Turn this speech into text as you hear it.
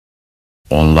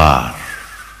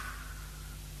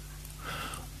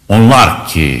Onlar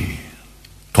ki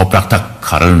toprakta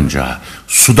karınca,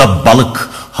 suda balık,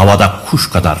 havada kuş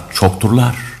kadar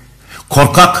çokturlar.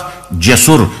 Korkak,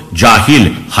 cesur,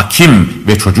 cahil, hakim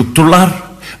ve çocukturlar.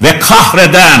 Ve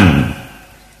kahreden,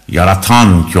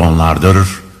 yaratan ki onlardır.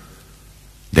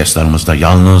 Destanımızda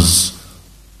yalnız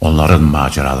onların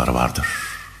maceraları vardır.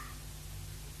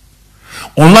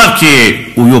 Onlar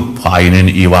ki uyup hainin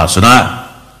ivasına,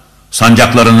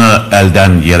 sancaklarını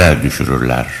elden yere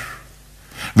düşürürler.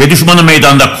 Ve düşmanı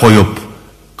meydanda koyup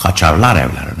kaçarlar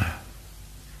evlerine.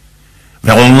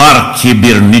 Ve onlar ki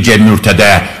bir nice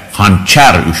mürtede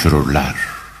hançer üşürürler.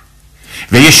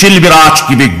 Ve yeşil bir ağaç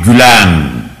gibi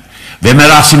gülen ve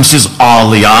merasimsiz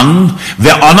ağlayan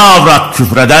ve ana avrat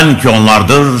küfreden ki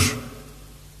onlardır.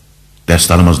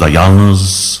 Destanımızda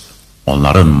yalnız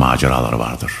onların maceraları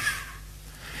vardır.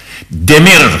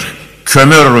 Demir,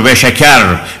 kömür ve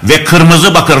şeker ve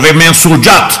kırmızı bakır ve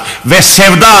mensucat ve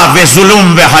sevda ve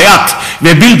zulüm ve hayat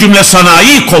ve bir cümle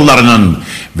sanayi kollarının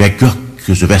ve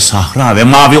gökyüzü ve sahra ve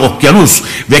mavi okyanus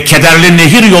ve kederli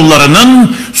nehir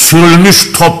yollarının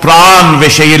sürülmüş toprağın ve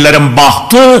şehirlerin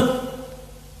bahtı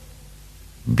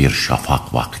bir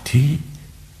şafak vakti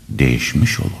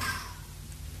değişmiş olur.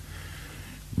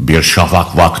 Bir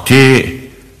şafak vakti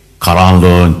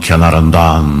karanlığın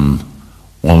kenarından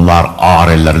onlar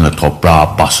ağır ellerini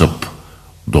toprağa basıp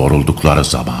doğruldukları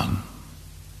zaman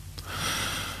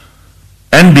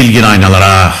en bilgin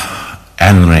aynalara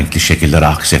en renkli şekilleri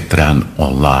aksettiren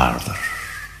onlardır.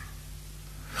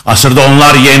 Asırda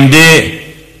onlar yendi,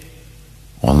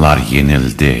 onlar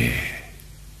yenildi.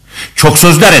 Çok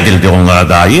sözler edildi onlara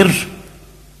dair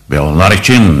ve onlar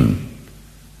için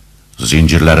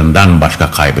zincirlerinden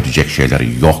başka kaybedecek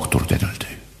şeyleri yoktur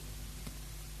denildi.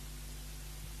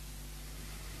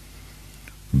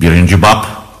 1. Bab,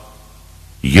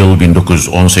 yıl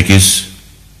 1918,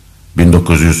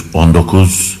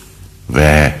 1919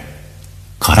 ve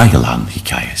Kara Yılan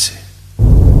hikayesi.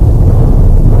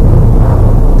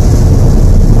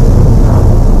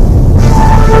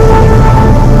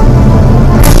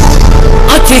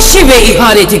 Ateşi ve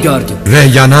ihaneti gördük. Ve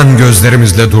yanan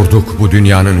gözlerimizle durduk bu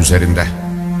dünyanın üzerinde.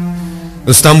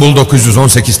 İstanbul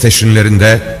 918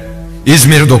 teşrinlerinde,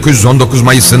 İzmir 919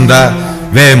 Mayıs'ında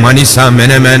ve Manisa,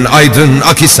 Menemen, Aydın,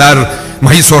 Akhisar,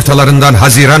 Mayıs ortalarından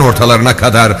Haziran ortalarına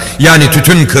kadar, yani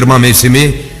tütün kırma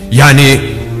mevsimi, yani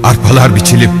arpalar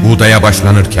biçilip buğdaya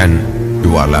başlanırken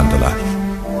yuvarlandılar.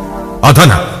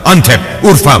 Adana, Antep,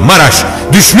 Urfa, Maraş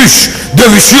düşmüş,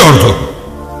 dövüşüyordu.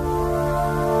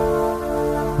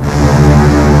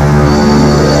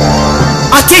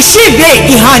 Ateşi ve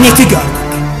ihaneti gördük.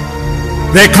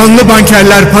 Ve kanlı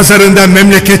bankerler pazarında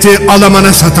memleketi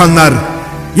Alaman'a satanlar,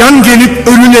 yan gelip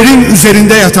ölülerin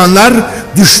üzerinde yatanlar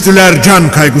düştüler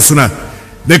can kaygısına.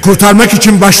 Ve kurtarmak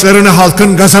için başlarını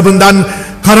halkın gazabından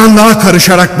karanlığa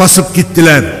karışarak basıp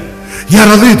gittiler.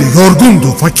 Yaralıydı,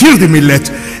 yorgundu, fakirdi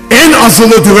millet. En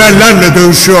azılı düverlerle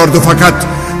dövüşüyordu fakat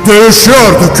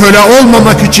dövüşüyordu köle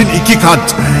olmamak için iki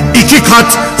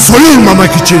kat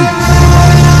soyulmamak için.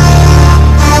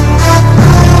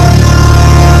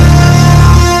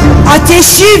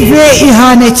 Ateşi ve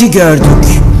ihaneti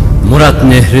gördük. Murat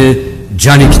Nehri,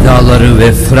 Canik Dağları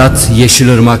ve Fırat,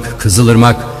 Yeşilırmak,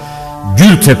 Kızılırmak,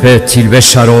 Gültepe,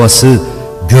 Tilbeşar Ovası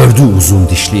gördü uzun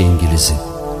dişli İngiliz'i.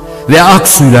 Ve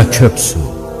Aksu'yla Köksu,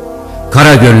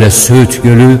 Karagöl'le Söğüt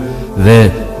Gölü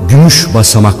ve Gümüş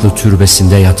Basamaklı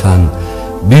türbesinde yatan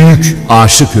büyük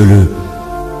aşık ölü,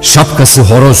 şapkası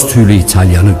horoz tüylü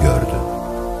İtalyanı gördü.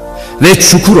 Ve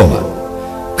Çukurova,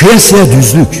 kıyasıya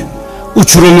düzlük,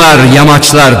 uçurumlar,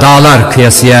 yamaçlar, dağlar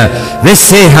kıyasıya ve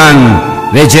Seyhan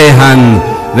ve Ceyhan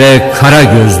ve kara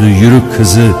gözlü yürük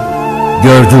kızı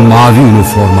gördü mavi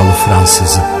üniformalı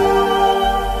Fransızı.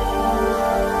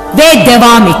 Ve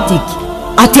devam ettik.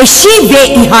 Ateşi ve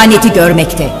ihaneti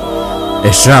görmekte.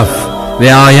 Eşraf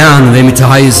ve ayan ve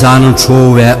mütehayyizanın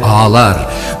çoğu ve ağalar,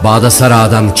 Bağdasar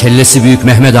Ağa'dan kellesi büyük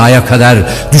Mehmet Ağa'ya kadar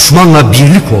düşmanla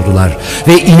birlik oldular.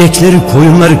 Ve inekleri,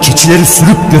 koyunları, keçileri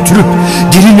sürüp götürüp,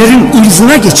 gelinlerin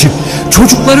ırzına geçip,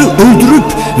 çocukları öldürüp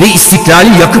ve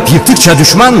istiklali yakıp yıktıkça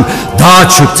düşman, dağa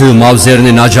çıktığı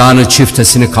mavzerinin acağını,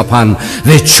 çiftesini kapan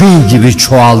ve çığ gibi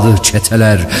çoğaldığı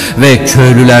çeteler ve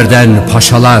köylülerden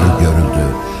paşalar görüldü.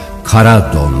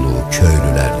 Kara donlu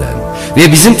köylülerden.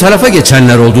 Ve bizim tarafa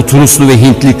geçenler oldu Tunuslu ve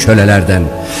Hintli kölelerden.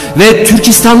 Ve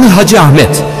Türkistanlı Hacı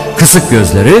Ahmet, kısık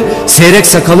gözleri, seyrek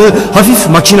sakalı, hafif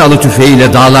makinalı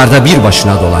tüfeğiyle dağlarda bir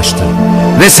başına dolaştı.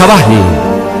 Ve sabahleyin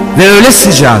ve öğle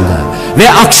sıcağında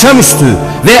ve akşamüstü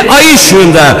ve ay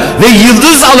ışığında ve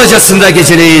yıldız alacasında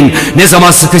geceleyin ne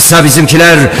zaman sıkışsa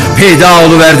bizimkiler peyda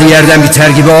oluverdi yerden biter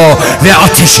gibi o ve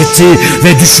ateş etti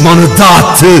ve düşmanı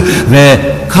dağıttı ve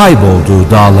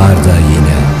kayboldu dağlarda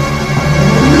yine.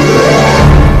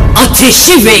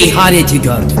 Ateşi ve ihaneti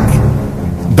gördük.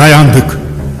 Dayandık.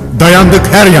 Dayandık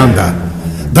her yanda.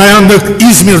 Dayandık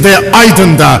İzmir'de,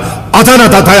 Aydın'da,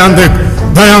 Adana'da dayandık.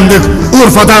 Dayandık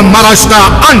Urfa'da, Maraş'ta,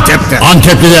 Antep'te.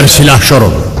 Antepliler silahşor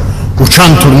olur.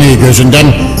 Uçan turneyi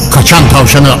gözünden, kaçan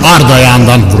tavşanı ar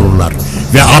ayağından vururlar.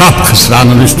 Ve Arap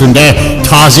kısrağının üstünde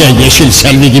taze yeşil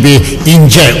selvi gibi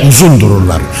ince uzun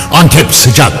dururlar. Antep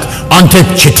sıcak,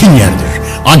 Antep çetin yerdir.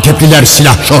 Antepliler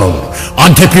silahşor olur.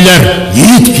 Antepliler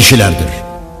yiğit kişilerdir.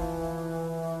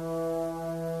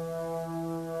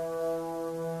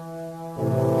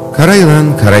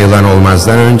 Karayılan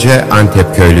olmazdan önce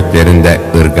Antep köylüklerinde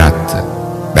ırgattı.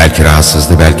 Belki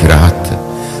rahatsızdı, belki rahattı.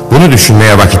 Bunu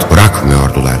düşünmeye vakit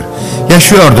bırakmıyordular.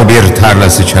 Yaşıyordu bir tarla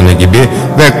sıçanı gibi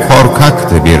ve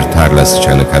korkaktı bir tarla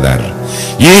sıçanı kadar.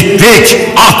 Yiğitlik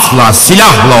atla,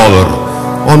 silahla olur.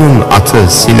 Onun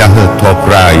atı, silahı,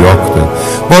 toprağı yoktu.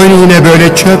 Boynu yine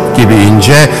böyle çöp gibi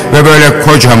ince ve böyle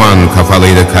kocaman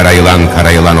kafalıydı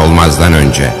karayılan olmazdan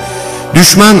önce.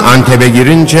 Düşman Antep'e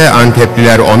girince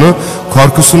Antepliler onu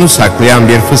korkusunu saklayan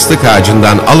bir fıstık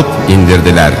ağacından alıp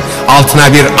indirdiler.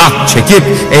 Altına bir at çekip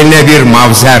eline bir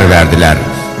mavzer verdiler.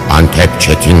 Antep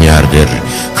çetin yerdir.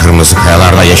 Kırmızı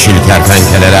kayalarda yeşil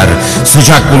kertenkeleler,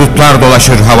 sıcak bulutlar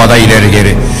dolaşır havada ileri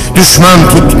geri. Düşman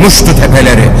tutmuştu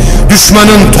tepeleri.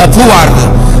 Düşmanın topu vardı.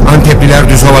 Antepliler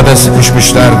düz ovada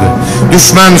sıkışmışlardı.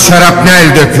 Düşman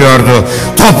şarapnel döküyordu.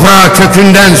 Toprağı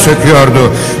kökünden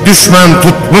söküyordu. Düşman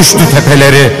tutmuştu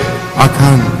tepeleri.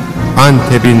 Akan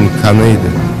Antep'in kanıydı.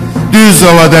 Düz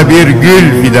ovada bir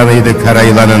gül fidanıydı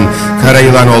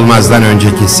karayılan olmazdan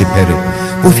önceki siperi.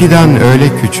 Bu fidan öyle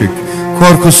küçük,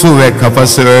 korkusu ve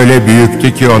kafası öyle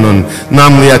büyüktü ki onun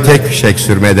namluya tek fişek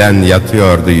sürmeden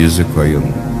yatıyordu yüzü koyun.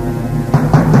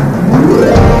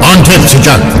 Antep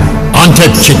sıcak,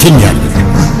 Antep çetin yerdir.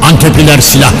 Antepliler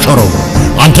silahşor olur.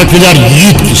 Antepliler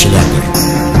yiğit kişilerdir.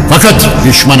 Fakat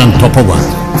düşmanın topu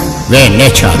vardı. Ve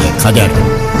ne çare kader.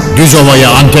 Düz ovayı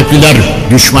Antepliler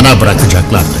düşmana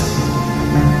bırakacaklardı.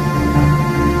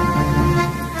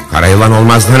 Karayılan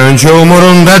olmazdan önce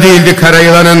umurunda değildi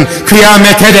karayılanın,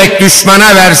 kıyamete dek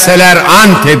düşmana verseler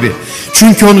Antep'i.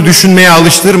 Çünkü onu düşünmeye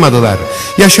alıştırmadılar.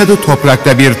 Yaşadı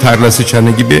toprakta bir tarla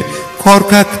sıçanı gibi,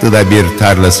 korkaktı da bir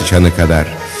tarla sıçanı kadar.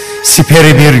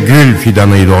 Siperi bir gül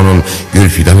fidanıydı onun. Gül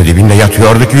fidanı dibinde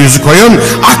yatıyordu ki yüzü koyun,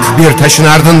 ak bir taşın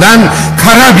ardından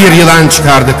kara bir yılan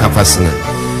çıkardı kafasını.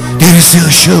 Derisi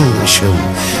ışıl ışıl,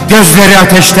 gözleri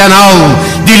ateşten al,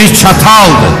 dili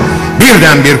çataldı.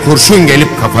 Birden bir kurşun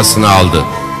gelip kafasını aldı.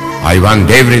 Hayvan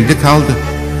devrildi kaldı.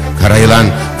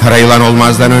 Karayılan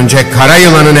olmazdan önce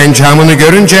karayılanın encamını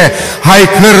görünce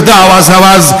haykırdı avaz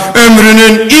avaz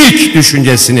ömrünün ilk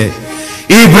düşüncesini.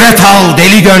 İbret al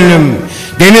deli gönlüm,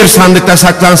 demir sandıkta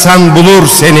saklansan bulur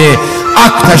seni.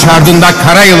 Aktaş ardında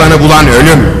karayılanı bulan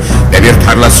ölüm. Ve bir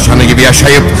tarla sıçanı gibi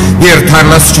yaşayıp bir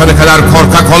tarla sıçanı kadar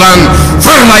korkak olan,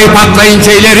 fırlayıp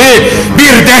atlayınca ileri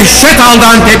bir dehşet aldı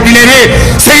Anteplileri.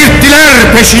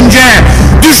 Seyirttiler peşince,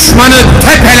 düşmanı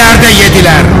tepelerde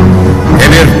yediler. Ve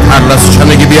bir tarla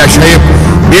sıçanı gibi yaşayıp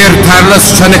bir tarla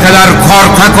sıçanı kadar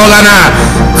korkak olana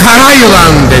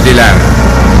karayılan dediler.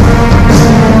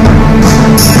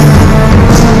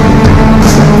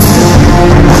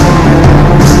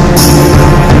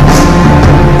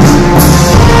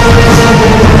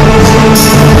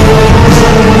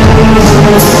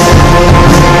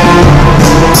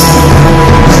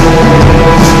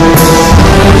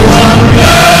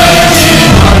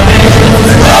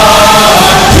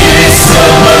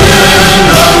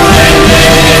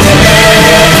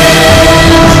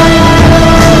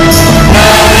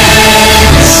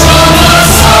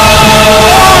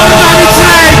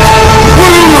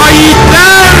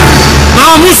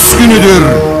 Günüdür.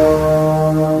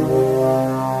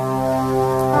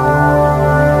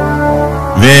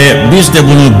 Ve biz de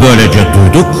bunu böylece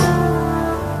duyduk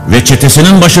ve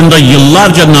çetesinin başında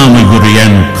yıllarca namı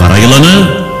yürüyen Karayılan'ı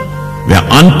ve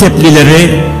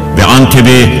Anteplileri ve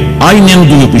Antep'i aynen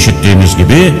duyup işittiğimiz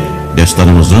gibi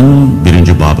destanımızın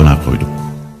 1. babına koyduk.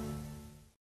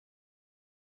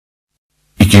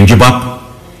 2. bab,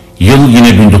 yıl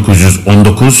yine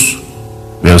 1919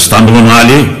 ve İstanbul'un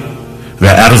hali ve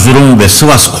Erzurum ve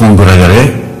Sivas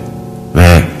kongreleri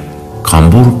ve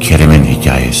Kambur Kerim'in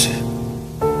hikayesi.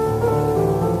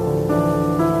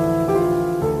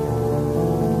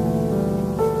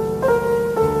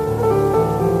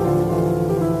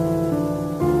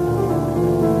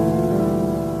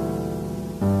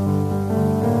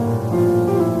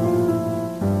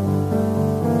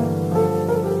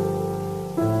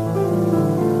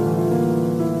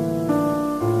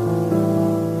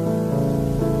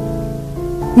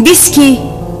 Biz ki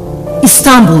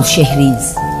İstanbul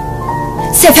şehriyiz.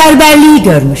 Seferberliği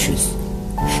görmüşüz.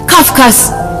 Kafkas,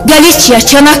 Galicia,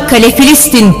 Çanakkale,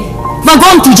 Filistin,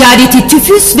 vagon ticareti,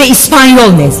 tüfüs ve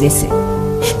İspanyol nezlesi.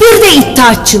 Bir de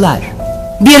iddiatçılar.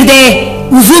 Bir de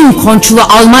uzun konçlu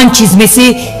Alman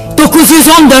çizmesi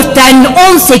 914'ten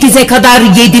 18'e kadar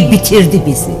yedi bitirdi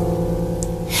bizi.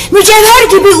 Mücevher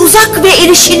gibi uzak ve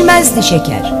erişilmezdi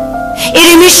şeker.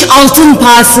 Erimiş altın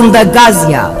pahasında gaz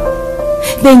yağı.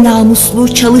 Ve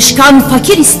namuslu, çalışkan,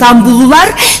 fakir İstanbullular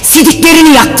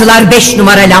sidiklerini yaktılar 5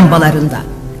 numara lambalarında.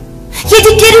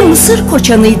 Yedikleri mısır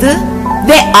koçanıydı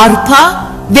ve arpa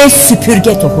ve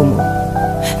süpürge tohumu.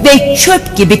 Ve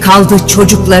çöp gibi kaldı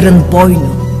çocukların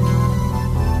boynu.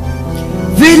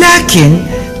 Ve lakin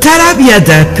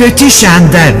Tarabya'da,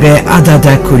 Pötişan'da ve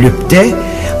adada kulüpte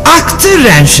aktı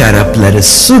ren şarapları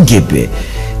su gibi.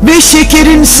 Ve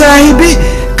şekerin sahibi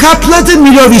kapladı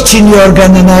Miloviç'in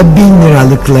yorganına 1000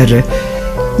 liralıkları.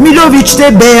 Miloviç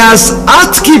de beyaz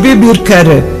at gibi bir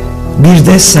karı. Bir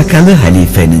de sakalı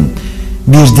halifenin,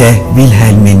 bir de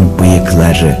Wilhelm'in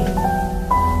bıyıkları.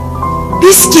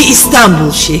 Biz ki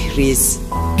İstanbul şehriyiz,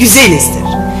 güzelizdir.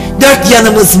 Dört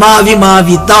yanımız mavi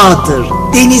mavi dağdır,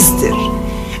 denizdir.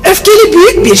 Öfkeli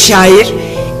büyük bir şair,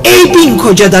 ey bin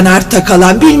kocadan arta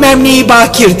kalan bilmem neyi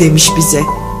bakir demiş bize.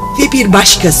 Ve bir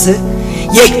başkası,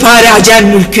 yekpare acem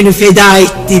mülkünü feda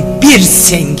etti bir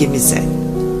sengimize.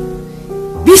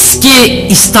 Biz ki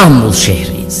İstanbul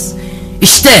şehriyiz.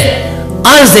 İşte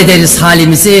arz ederiz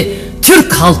halimizi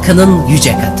Türk halkının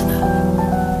yüce katına.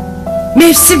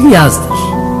 Mevsim yazdır,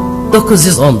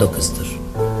 919'dur.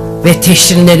 Ve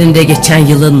teşrinlerinde geçen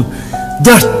yılın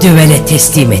 4 düvele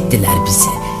teslim ettiler bizi.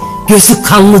 Gözü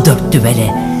kanlı 4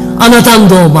 düvele, anadan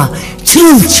doğma,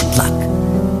 çırılçıplak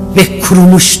ve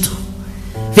kurumuştu.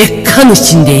 Ve kan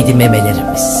içindeydi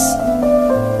memelerimiz.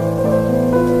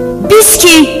 Biz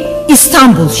ki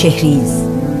İstanbul şehriyiz.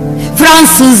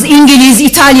 Fransız, İngiliz,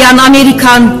 İtalyan,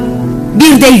 Amerikan,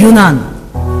 bir de Yunan.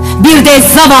 Bir de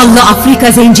zavallı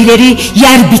Afrika zencileri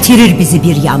yer bitirir bizi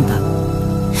bir yandan.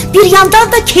 Bir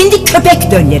yandan da kendi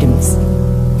köpek döllerimiz.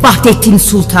 Vahdettin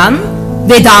Sultan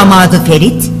ve damadı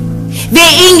Ferit ve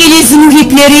İngiliz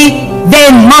muhipleri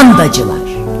ve mandacılar.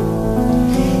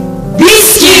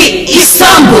 Biz ki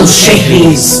İstanbul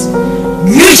şehriyiz.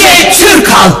 Yüce Türk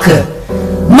halkı,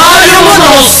 malumun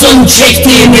olsun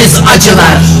çektiğimiz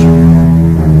acılar.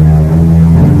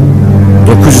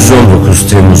 919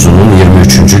 Temmuz'unun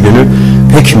 23. günü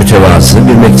pek mütevazı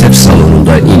bir mektep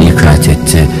salonunda inikat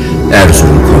etti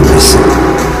Erzurum Kongresi.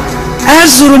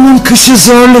 Erzurum'un kışı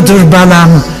zorludur balam.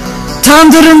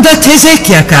 Tandırında tezek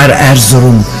yakar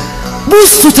Erzurum.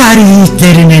 Buz tutar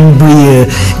yiğitlerinin bıyığı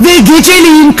ve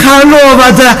geceliğin karlı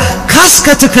ovada kas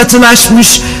katı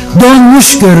katılaşmış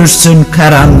donmuş görürsün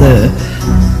karanlığı.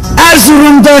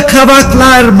 Erzurum'da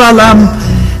kavaklar balam,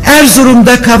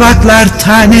 Erzurum'da kavaklar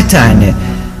tane tane,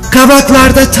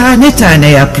 kavaklarda tane tane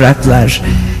yapraklar.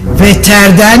 Ve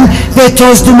terden ve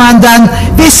toz dumandan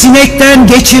ve sinekten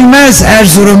geçilmez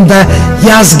Erzurum'da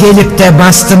yaz gelip de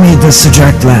bastı mıydı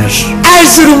sıcaklar.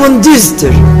 Erzurum'un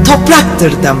düzdür,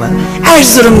 topraktır damı.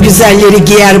 Erzurum güzelleri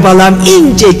giyer balam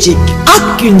incecik,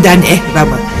 ak günden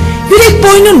ehramı. Yürek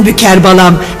boynun büker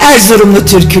balam Erzurumlu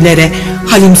türkülere.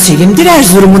 Halim Selim'dir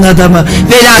Erzurum'un adamı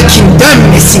ve lakin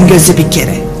dönmesin gözü bir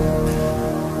kere.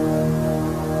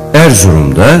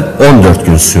 Erzurum'da 14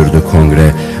 gün sürdü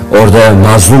kongre. Orada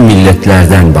mazlum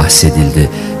milletlerden bahsedildi.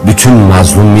 Bütün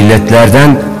mazlum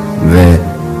milletlerden ve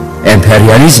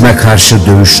emperyalizme karşı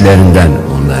dövüşlerinden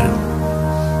onların.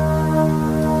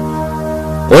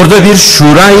 Orada bir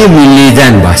şurayı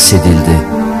milliden bahsedildi.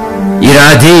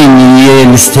 İrade-i milliyeye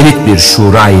müstelit bir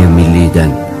şurayı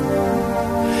milliden.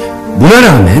 Buna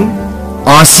rağmen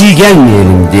asi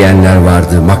gelmeyelim diyenler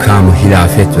vardı makamı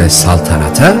hilafet ve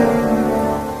saltanata.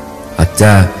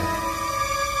 Hatta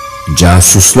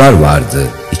casuslar vardı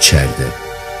içeride.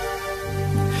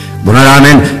 Buna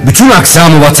rağmen bütün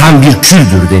aksamı vatan bir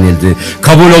küldür denildi.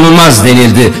 Kabul olunmaz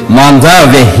denildi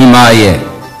manda ve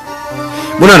himaye.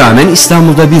 Buna rağmen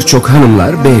İstanbul'da birçok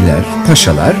hanımlar, beyler,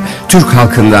 paşalar Türk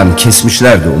halkından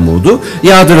kesmişlerdi umudu.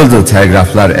 Yağdırıldı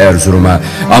telgraflar Erzurum'a,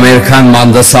 Amerikan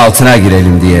mandası altına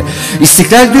girelim diye.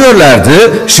 İstiklal diyorlardı,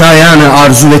 şayanı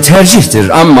arzu ve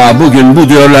tercihtir ama bugün bu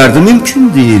diyorlardı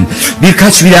mümkün değil.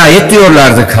 Birkaç vilayet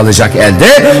diyorlardı kalacak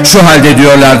elde, şu halde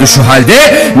diyorlardı şu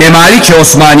halde Memalik-i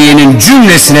Osmaniye'nin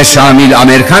cümlesine şamil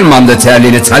Amerikan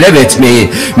mandaterliğini talep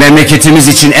etmeyi memleketimiz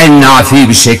için en nafi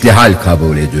bir şekli hal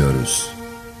kabul ediyoruz.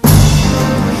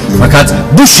 Fakat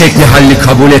bu şekli halli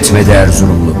kabul etmedi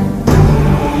Erzurumlu.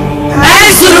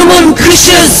 Erzurum'un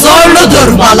kışı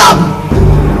zorludur balam.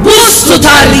 Buz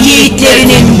tutar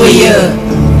yiğitlerinin bıyığı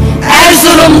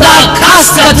Erzurum'da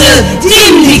kas katı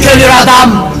dimdik ölür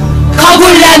adam,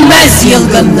 kabullenmez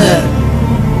yılgınlığı.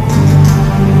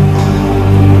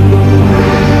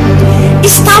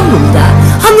 İstanbul'da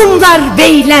hanımlar,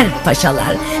 beyler,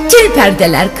 paşalar, tül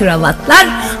perdeler, kravatlar,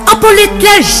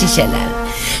 apoletler, şişeler,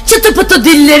 çıtı pıtı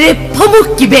dilleri,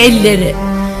 pamuk gibi elleri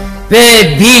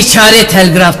Ve biçare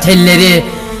telgraf telleri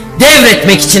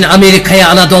devretmek için Amerika'ya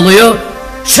Anadolu'yu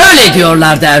şöyle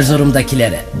diyorlardı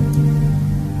Erzurum'dakilere: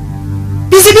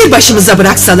 Bizi bir başımıza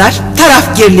bıraksalar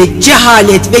tarafgirlik,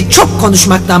 cehalet ve çok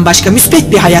konuşmaktan başka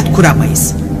müspet bir hayat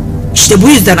kuramayız. İşte bu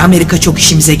yüzden Amerika çok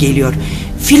işimize geliyor.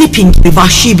 Filipin gibi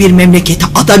vahşi bir memleketi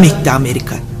adam etti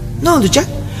Amerika. Ne olacak?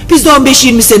 Biz de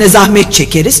 15-20 sene zahmet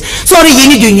çekeriz. Sonra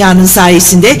yeni dünyanın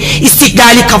sayesinde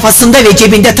istiklali kafasında ve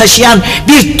cebinde taşıyan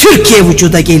bir Türkiye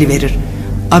vücuda geliverir.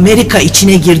 Amerika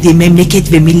içine girdiği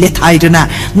memleket ve millet hayrına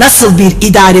nasıl bir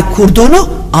idare kurduğunu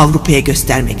Avrupa'ya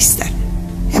göstermek ister.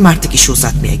 Hem artık işi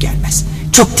uzatmaya gelmez.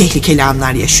 Çok tehlikeli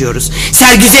anlar yaşıyoruz.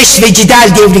 Sergüzeşt ve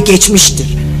cidal devri geçmiştir.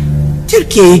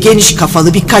 Türkiye'yi geniş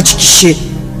kafalı birkaç kişi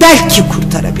belki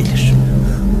kurtarabilir.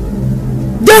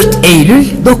 4 Eylül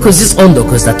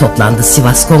 919'da toplandı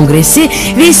Sivas Kongresi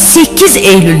ve 8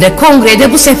 Eylül'de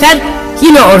kongrede bu sefer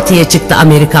yine ortaya çıktı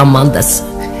Amerikan mandası.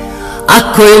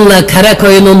 Ak koyunla kara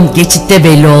koyunun geçitte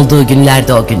belli olduğu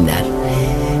günlerde o günler.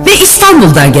 Ve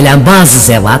İstanbul'dan gelen bazı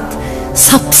zevat,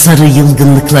 sapsarı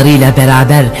yılgınlıklarıyla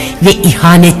beraber ve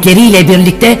ihanetleriyle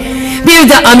birlikte bir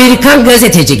de Amerikan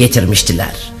gazeteci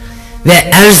getirmiştiler. Ve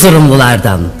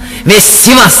Erzurumlulardan ve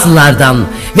Sivaslılardan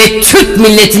ve Türk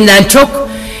milletinden çok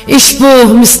iş bu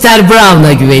Mr.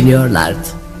 Brown'a güveniyorlardı.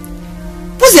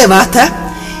 Bu zevata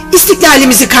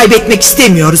istiklalimizi kaybetmek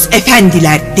istemiyoruz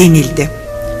efendiler denildi.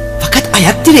 Fakat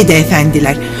ayak diredi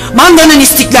efendiler. Mandanın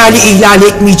istiklali ihlal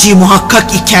etmeyeceği muhakkak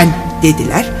iken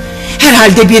dediler.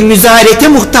 Herhalde bir müzaharete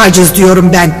muhtacız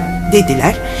diyorum ben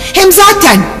dediler. Hem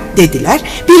zaten dediler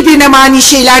birbirine mani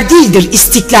şeyler değildir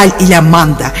istiklal ile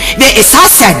manda. Ve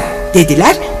esasen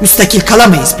dediler müstakil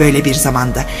kalamayız böyle bir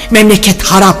zamanda. Memleket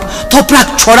harap,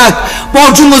 toprak çorak,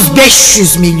 borcumuz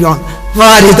 500 milyon.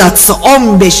 Varidatsı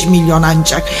 15 milyon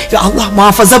ancak. Ve Allah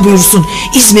muhafaza buyursun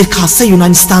İzmir kalsa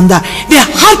Yunanistan'da ve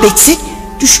harp etsek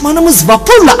düşmanımız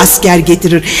vapurla asker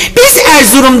getirir. Biz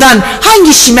Erzurum'dan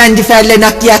hangi şimendiferle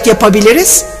nakliyat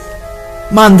yapabiliriz?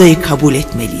 Mandayı kabul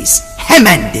etmeliyiz.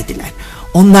 Hemen dediler.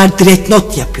 Onlar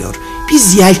dreadnought yapıyor.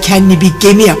 Biz yelkenli bir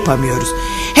gemi yapamıyoruz.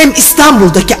 Hem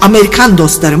İstanbul'daki Amerikan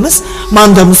dostlarımız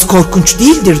mandamız korkunç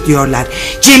değildir diyorlar.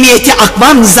 Cemiyeti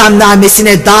akvam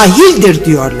nizamnamesine dahildir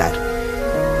diyorlar.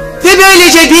 Ve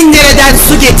böylece bin dereden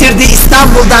su getirdi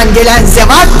İstanbul'dan gelen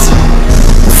zevat.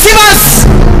 Sivas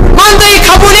mandayı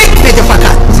kabul etmedi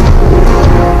fakat.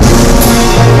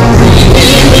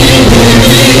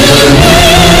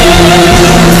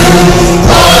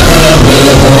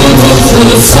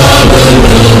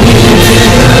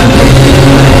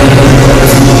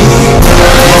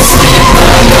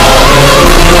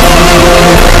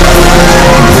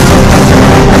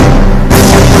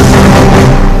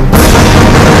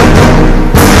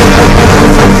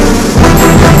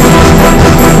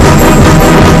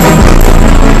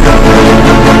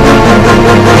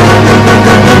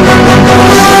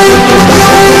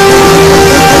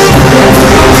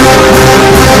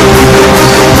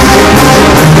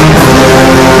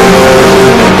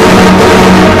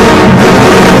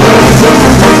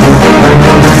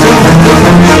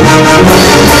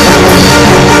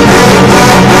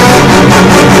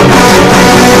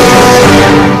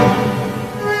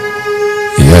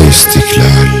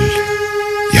 İstiklal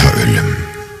ya ölüm.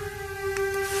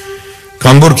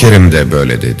 Kambur Kerim de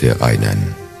böyle dedi aynen.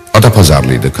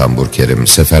 Adapazarlıydı Kambur Kerim,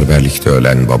 seferberlikte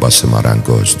ölen babası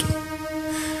marangozdu.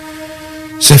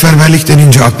 Seferberlik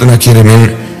denince aklına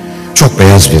Kerim'in çok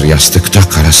beyaz bir yastıkta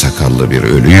kara sakallı bir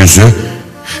ölü yüzü,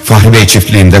 Fahri Bey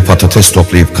çiftliğinde patates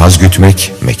toplayıp kaz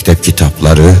gütmek, mektep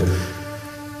kitapları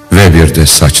ve bir de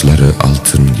saçları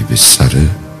altın gibi sarı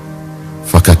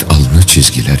fakat alnı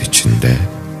çizgiler içinde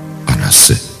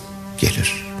anası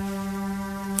gelir.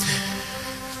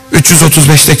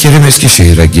 335'te Kerim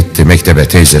Eskişehir'e gitti, mektebe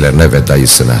teyzelerine ve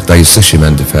dayısına. Dayısı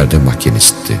şimendifer'de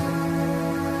makinistti.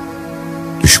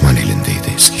 Düşman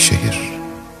elindeydi Eskişehir.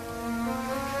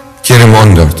 Kerim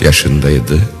 14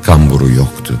 yaşındaydı, kamburu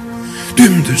yoktu.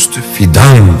 Dümdüzdü,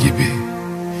 fidan gibi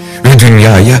ve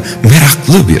dünyaya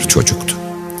meraklı bir çocuktu.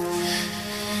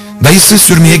 Dayısı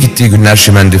sürmeye gittiği günler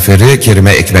şimendiferi,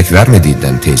 Kerim'e ekmek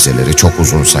vermediğinden teyzeleri, çok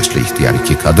uzun saçlı ihtiyar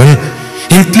iki kadın,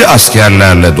 Hintli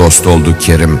askerlerle dost oldu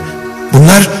Kerim.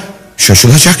 Bunlar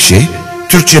şaşılacak şey,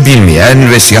 Türkçe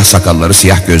bilmeyen ve siyah sakalları,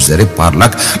 siyah gözleri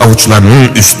parlak,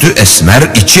 avuçlarının üstü esmer,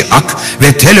 içi ak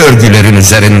ve tel örgülerin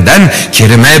üzerinden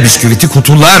Kerim'e bisküviti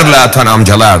kutularla atan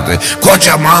amcalardı.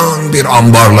 Kocaman bir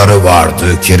ambarları vardı.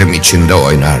 Kerim içinde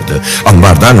oynardı.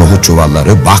 Ambarda nohut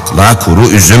çuvalları, bakla, kuru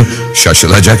üzüm,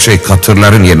 şaşılacak şey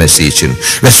katırların yemesi için.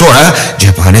 Ve sonra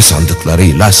cephane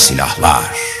sandıklarıyla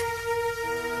silahlar.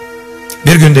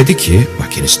 Bir gün dedi ki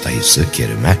makinist dayısı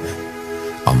Kerim'e,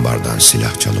 ambardan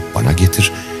silah çalıp bana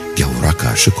getir, gavura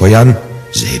karşı koyan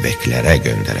zeybeklere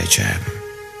göndereceğim.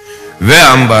 Ve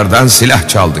ambardan silah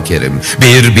çaldı Kerim.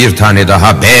 Bir tane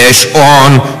daha, 5,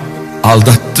 10.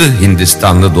 Aldattı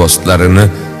Hindistanlı dostlarını,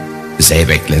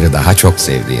 zeybekleri daha çok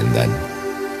sevdiğinden.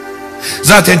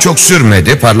 Zaten çok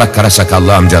sürmedi, parlak kara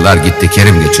sakallı amcalar gitti,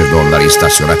 Kerim geçirdi onları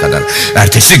istasyona kadar.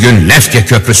 Ertesi gün Lefke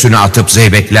Köprüsü'ne atıp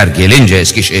zeybekler gelince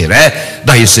Eskişehir'e,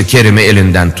 dayısı Kerim'i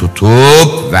elinden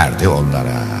tutup verdi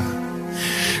onlara.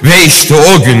 Ve işte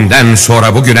o günden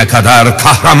sonra bugüne kadar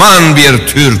kahraman bir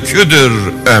türküdür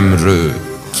ömrü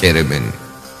Kerim'in.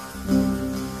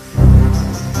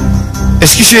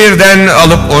 Eskişehir'den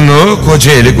alıp onu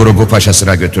Kocaeli grubu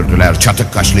paşasına götürdüler.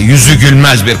 Çatık kaşlı, yüzü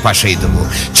gülmez bir paşaydı bu.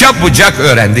 Çabucak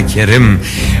öğrendi Kerim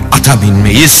ata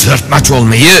binmeyi, sırtmaç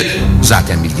olmayı,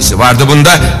 zaten bilgisi vardı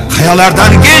bunda.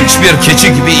 Kayalardan genç bir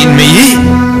keçi gibi inmeyi,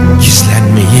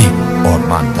 gizlenmeyi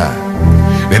ormanda.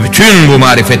 Ve bütün bu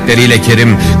marifetleriyle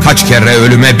Kerim kaç kere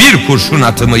ölüme bir kurşun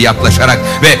atımı yaklaşarak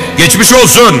ve geçmiş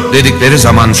olsun dedikleri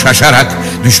zaman şaşarak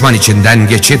düşman içinden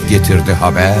geçip getirdi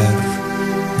haber,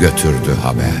 götürdü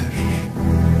haber.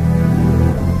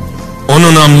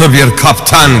 Onu namlı bir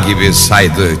kaptan gibi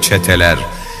saydı çeteler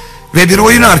ve bir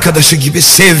oyun arkadaşı gibi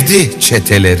sevdi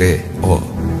çeteleri o.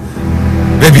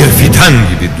 Ve bir fidan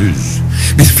gibi düz,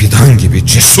 bir fidan gibi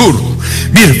cesur,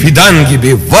 bir fidan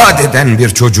gibi vaat eden bir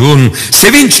çocuğun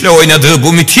sevinçle oynadığı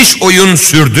bu müthiş oyun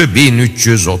sürdü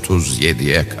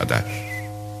 1337'ye kadar.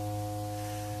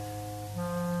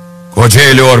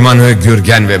 Kocaeli ormanı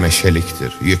gürgen ve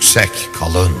meşeliktir. Yüksek,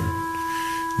 kalın,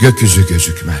 gökyüzü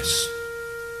gözükmez.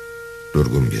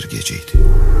 Durgun bir geceydi.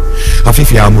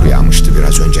 Hafif yağmur yağmıştı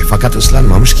biraz önce, fakat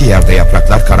ıslanmamış ki yerde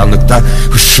yapraklar karanlıkta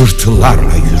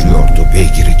hışırtılarla yürüyordu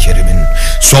beygiri Kerim'in.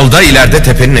 Solda ileride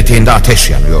tepenin eteğinde ateş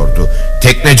yanıyordu.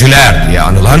 Tekneciler diye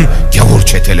anılan gavur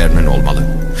çetelerinin olmalı.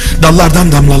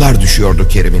 Dallardan damlalar düşüyordu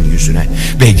Kerim'in yüzüne.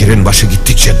 Beygirin başı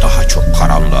gittikçe daha çok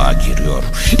karanlığa giriyor.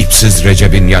 İpsiz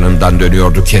Recep'in yanından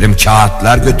dönüyordu Kerim.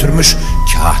 Kağıtlar götürmüş,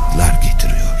 kağıtlar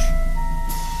getiriyor.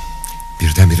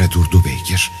 Birdenbire durdu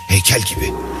beygir, heykel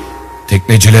gibi.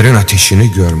 Teknecilerin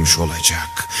ateşini görmüş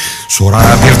olacak. Sonra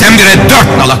birdenbire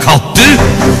 4 nala kalktı.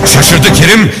 Şaşırdı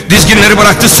Kerim, dizginleri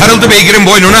bıraktı, sarıldı beygirin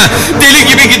boynuna. Deli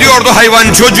gibi gidiyordu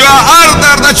hayvan, çocuğa ard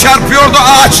arda çarpıyordu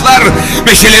ağaçlar.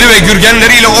 Meşeleri ve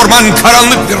gürgenleriyle orman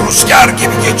karanlık bir rüzgar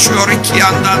gibi geçiyor iki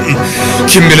yandan.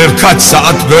 Kim bilir kaç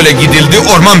saat böyle gidildi,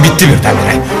 orman bitti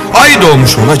birdenbire. Ay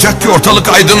doğmuş olacak ki ortalık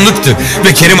aydınlıktı.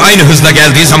 Ve Kerim aynı hızla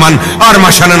geldiği zaman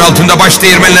Armaşa'nın altında baş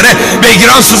değirmenlere, beygir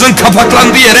ansızın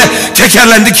kapaklandığı yere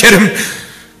tekerlendi Kerim.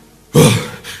 Oh,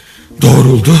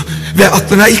 doğruldu ve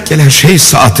aklına ilk gelen şey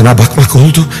saatine bakmak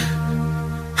oldu.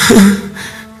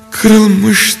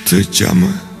 Kırılmıştı camı.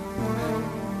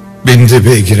 Bindi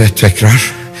beygire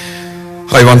tekrar.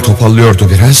 Hayvan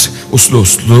topallıyordu biraz. Uslu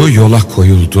uslu yola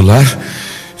koyuldular.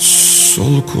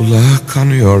 Sol kulağı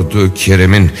kanıyordu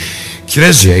Kerim'in.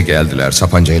 Kirezya'ya geldiler,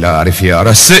 Sapanca ile Arifiye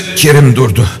arası. Kerim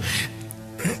durdu.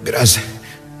 Biraz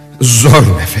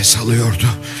zor nefes alıyordu.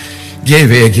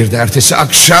 Geyve'ye girdi ertesi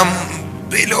akşam.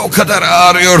 Beli o kadar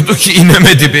ağrıyordu ki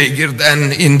inemedi beygirden,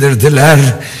 indirdiler.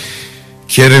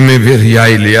 Kerim'i bir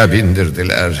yaylıya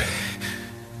bindirdiler.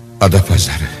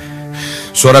 Adapazarı.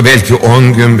 Sonra belki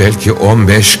 10 gün, belki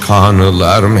 15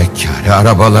 kanılar, mekkâre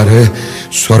arabaları.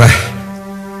 Sonra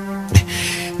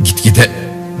gitgide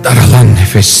daralan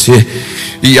nefesi,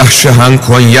 Yahşıhan,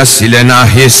 Konya, Sile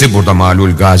nahiyesi, burada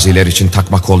malul gaziler için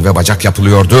takma kol ve bacak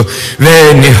yapılıyordu.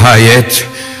 Ve nihayet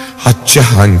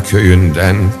Hatçahan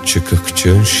köyünden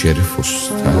çıkıkçı Şerif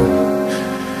Usta.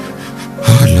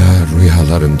 Hala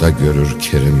rüyalarında görür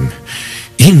Kerim,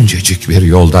 incecik bir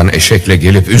yoldan eşekle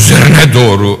gelip üzerine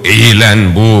doğru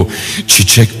eğilen bu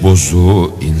çiçek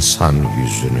bozuğu insan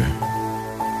yüzünü.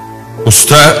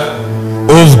 Usta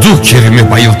ovdu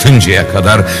Kerim'i bayıltıncaya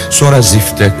kadar, sonra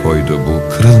zifte koydu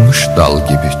bu kırılmış dal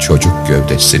gibi çocuk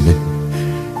gövdesini.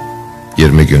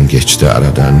 20 gün geçti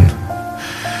aradan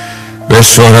ve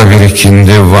sonra bir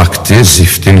ikindi vakti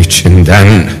ziftin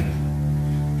içinden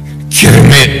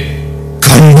Kerim'i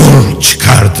kambur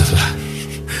çıkardılar.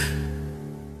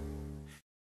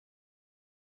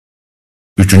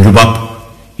 3. Bab,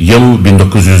 yıl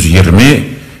 1920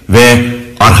 ve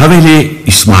Arhaveli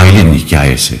İsmail'in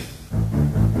hikayesi.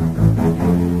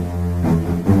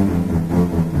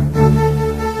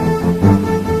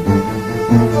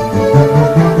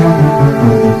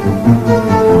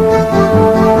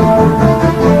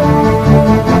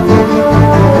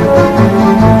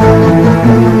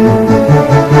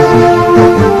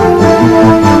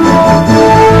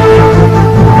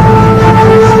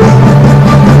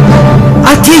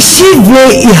 Ateşi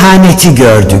ve ihaneti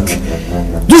gördük.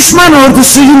 Düşman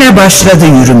ordusu yine başladı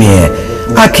yürümeye.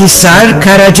 Akhisar,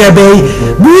 Karacabey,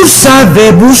 Bursa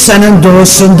ve Bursa'nın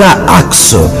doğusunda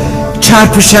Aksu.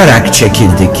 Çarpışarak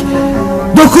çekildik.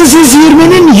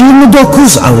 920'nin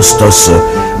 29 Ağustos'u.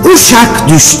 Uşak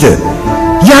düştü.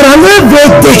 Yaralı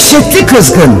ve dehşetli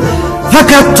kızgın.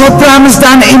 Fakat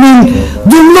toprağımızdan emin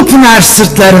Dumlupınar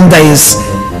sırtlarındayız.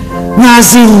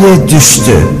 Nazilli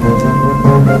düştü.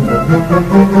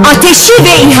 Ateşi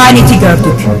ve ihaneti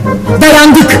gördük.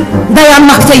 Dayandık,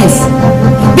 dayanmaktayız.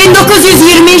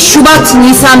 1920 Şubat,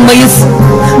 Nisan, Mayıs.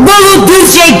 Bolu,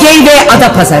 Düzce, Geyve,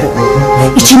 Adapazarı.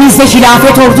 İçimizde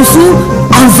hilafet ordusu,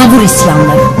 Anzavur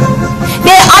isyanları.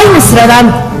 Ve aynı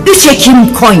sıradan 3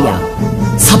 Ekim Konya.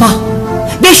 Sabah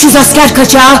 500 asker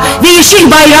kaçağı ve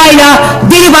yeşil bayrağıyla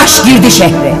Delibaş girdi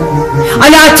şehre.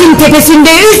 Alaaddin Tepesi'nde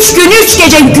 3 gün 3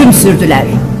 gece hüküm sürdüler.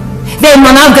 Ve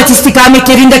Manavgat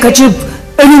istikametlerinde kaçıp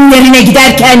ölümlerine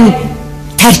giderken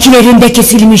terkilerinde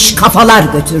kesilmiş kafalar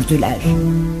götürdüler.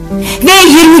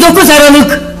 Ve 29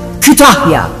 Aralık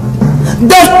Kütahya,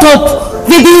 4 top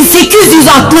ve 1800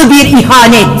 atlı bir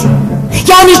ihanet,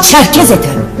 yani Çerkez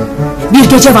eten. Bir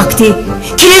gece vakti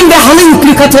kilim ve halı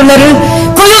yüklü katırları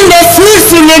koyun ve sığır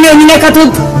sürülerini önüne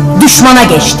katıp düşmana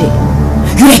geçti.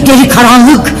 Yürekleri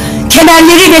karanlık,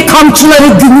 kemerleri ve kamçıları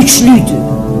gümüşlüydü.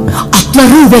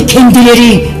 Atları ve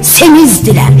kendileri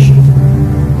semizdiler.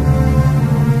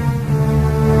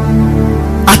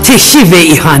 Ateşi ve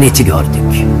ihaneti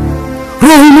gördük.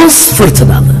 Ruhumuz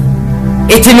fırtınalı,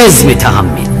 etimiz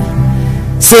mütehammil.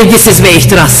 Sevgisiz ve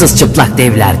ihtirassız çıplak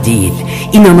devler değil,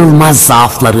 inanılmaz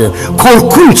zaafları,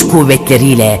 korkunç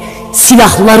kuvvetleriyle,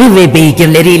 silahları ve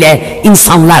beygirleriyle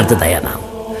insanlardı dayanan.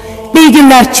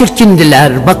 Beygirler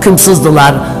çirkindiler,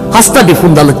 bakımsızdılar, hasta bir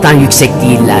fundalıktan yüksek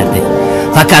değillerdi.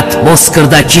 Fakat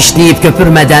bozkırda kişneyip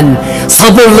köpürmeden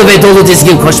sabırlı ve dolu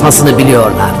dizgin koşmasını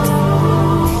biliyorlardı.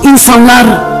 İnsanlar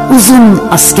uzun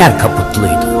asker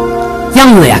kaputluydu.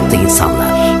 Yanlı yaktı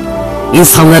insanlar.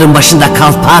 İnsanların başında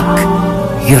kalpak,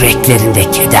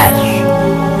 yüreklerinde keder.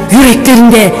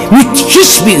 Yüreklerinde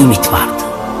müthiş bir ümit vardı.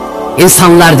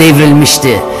 İnsanlar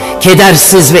devrilmişti,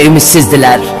 kedersiz ve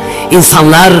ümitsizdiler.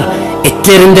 İnsanlar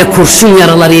etlerinde kurşun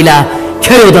yaralarıyla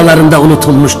köy odalarında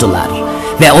unutulmuştular.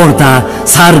 Ve orada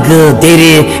sargı,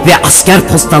 deri ve asker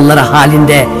postalları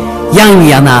halinde yan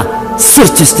yana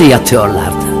sırt üstü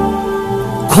yatıyorlardı.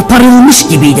 Koparılmış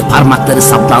gibiydi parmakları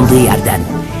saplandığı yerden.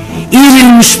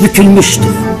 İğrilmiş bükülmüştü.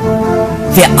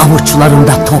 Ve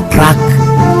avuçlarında toprak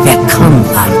ve kan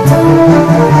vardı.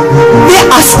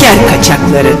 Ve asker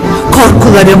kaçakları,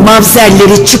 korkuları,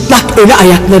 mavzerleri çıplak ölü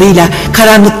ayaklarıyla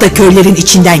karanlıkta köylerin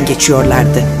içinden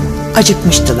geçiyorlardı.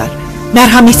 Acıkmıştılar,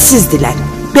 merhametsizdiler,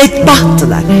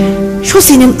 bedbahttılar.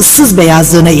 Şosenin ıssız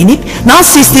beyazlığına inip nal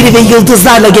sesleri ve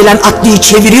yıldızlarla gelen atlıyı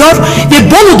çeviriyor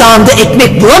ve Bolu Dağı'nda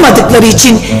ekmek bulamadıkları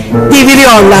için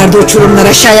deviriyorlardı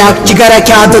uçurumlara şayak, cigara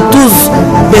kağıdı, tuz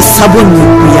ve sabun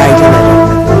yüklü yaylaları.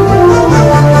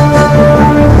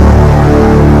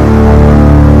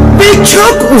 Ve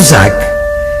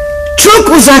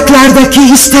çok uzaklardaki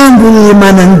İstanbul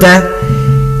limanında,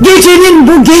 gecenin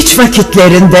bu geç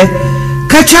vakitlerinde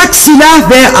kaçak silah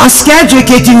ve asker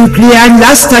ceketi yükleyen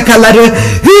las takaları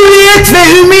hürriyet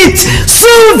ve ümit,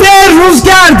 su ve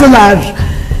rüzgardılar.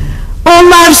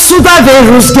 Onlar suda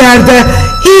ve rüzgarda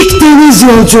ilk deniz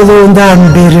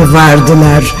yolculuğundan beri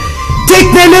vardılar.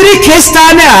 Tekneleri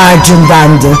kestane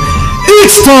ağacındandı.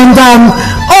 3 tondan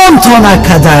 10 tona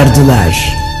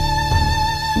kadardılar.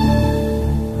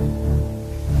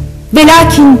 Ve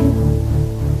lakin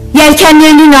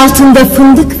yelkenlerinin altında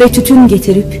fındık ve tütün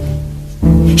getirip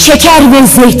şeker ve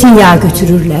zeytinyağı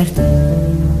götürürlerdi.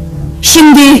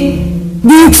 Şimdi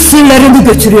büyük sırlarını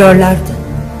götürüyorlardı.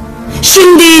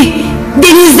 Şimdi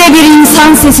denizde bir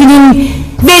insan sesinin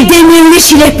ve demirli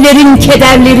şileplerin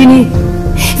kederlerini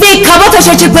ve Kabataş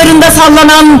açıklarında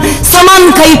sallanan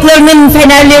saman kayıklarının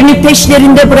fenerlerini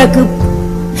peşlerinde bırakıp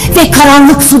ve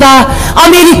karanlık suda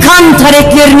Amerikan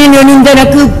tareklerinin önünden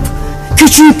akıp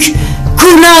küçük,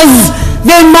 kurnaz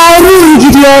ve mağrur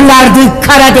gidiyorlardı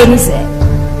Karadeniz'e.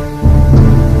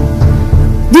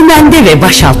 Dümende ve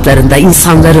başaltlarında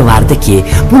insanları vardı ki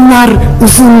bunlar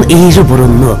uzun eğri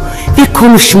burunlu ve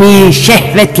konuşmayı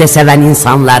şehvetle seven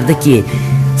insanlardı ki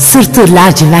Sırtı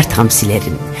lacivert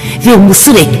hamsilerin ve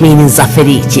mısır ekmeğinin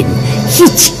zaferi için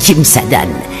hiç kimseden,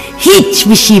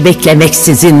 hiçbir şey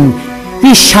beklemeksizin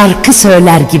bir şarkı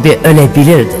söyler gibi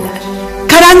ölebilirdiler.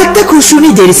 Karanlıkta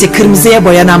kurşuni derisi kırmızıya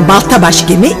boyanan baltabaş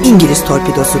gemi İngiliz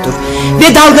torpidosudur.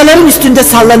 Ve dalgaların üstünde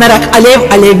sallanarak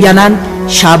alev alev yanan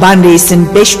Şaban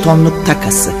Reis'in 5 tonluk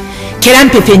takası.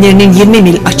 Kerempe Feneri'nin 20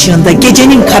 mil açığında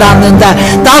gecenin karanlığında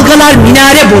dalgalar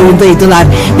minare boyundaydılar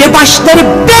ve başları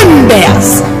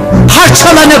bembeyaz,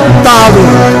 parçalanıp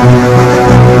dağılıyor.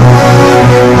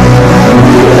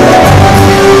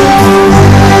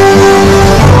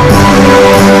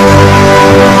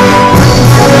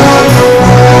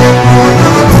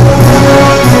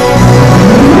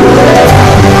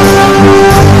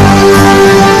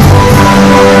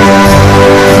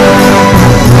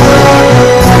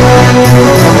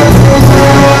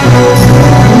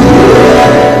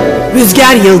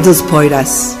 Rüzgar Yıldız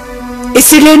Poyraz.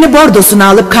 Esirlerini bordosuna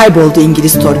alıp kayboldu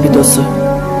İngiliz torpidosu.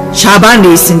 Şaban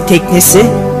Reis'in teknesi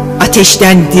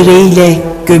ateşten direğiyle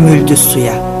gömüldü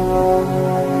suya.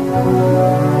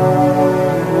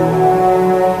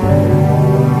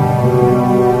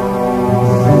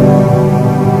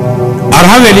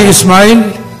 Arhaveli İsmail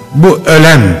bu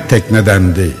ölen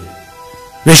teknedendi.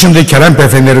 Ve şimdi Kerempe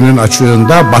Feneri'nin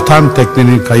açığında, batan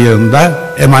teknenin kayığında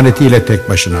emanetiyle tek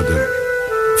başınadır.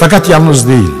 Fakat yalnız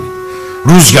değil.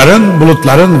 Rüzgarın,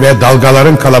 bulutların ve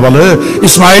dalgaların kalabalığı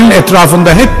İsmail'in etrafında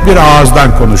hep bir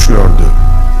ağızdan konuşuyordu.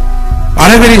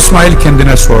 Arhaveli İsmail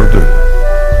kendine sordu.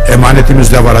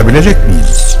 Emanetimizle varabilecek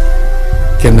miyiz?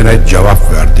 Kendine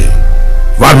cevap verdi.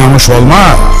 Varmamış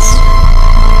olmaz.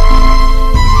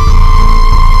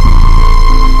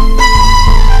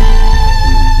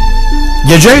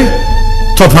 Gece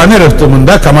tophane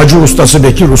rıhtımında kamacı ustası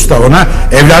Bekir Usta ona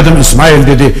evladım İsmail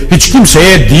dedi, hiç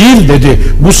kimseye değil dedi,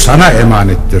 bu sana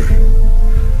emanettir.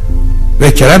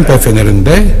 Ve Kerempe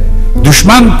Feneri'nde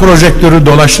düşman projektörü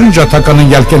dolaşınca takanın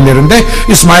yelkenlerinde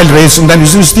İsmail Reis'inden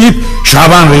izin isteyip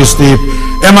Şaban Reis deyip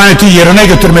emaneti yerine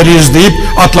götürmeliyiz deyip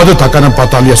atladı takanın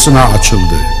patalyasına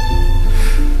açıldı.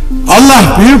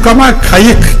 Allah büyük ama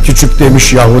kayık küçük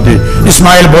demiş Yahudi.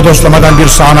 İsmail bodoslamadan bir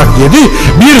sağanak yedi,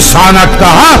 bir sağanak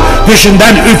daha,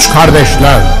 peşinden 3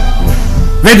 kardeşler.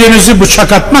 Ve denizi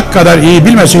bıçak atmak kadar iyi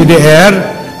bilmeseydi eğer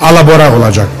alabora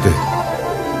olacaktı.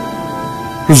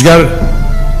 Rüzgar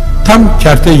tam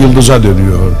Kerte Yıldız'a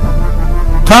dönüyor.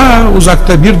 Ta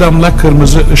uzakta bir damla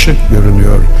kırmızı ışık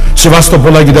görünüyor.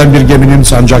 Sivastopol'a giden bir geminin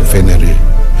sancak feneri.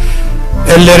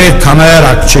 Elleri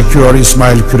kanayarak çekiyor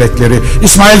İsmail kürekleri.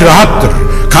 İsmail rahattır.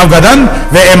 Kavgadan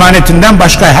ve emanetinden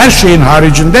başka her şeyin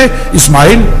haricinde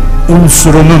İsmail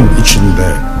unsurunun içinde.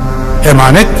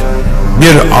 Emanet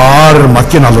bir ağır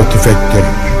makinalı tüfektir.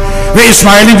 Ve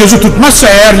İsmail'in gözü tutmazsa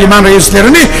eğer liman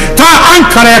reislerini ta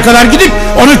Ankara'ya kadar gidip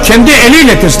onu kendi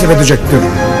eliyle teslim edecektir.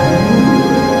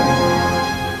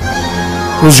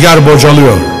 Rüzgar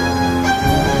bocalıyor.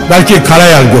 Belki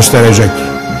karayel gösterecek.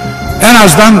 En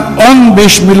azdan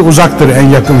 15 mil uzaktır en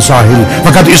yakın sahil.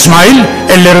 Fakat İsmail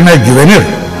ellerine güvenir.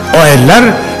 O eller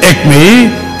ekmeği,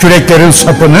 küreklerin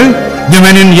sapını,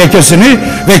 dümenin yekesini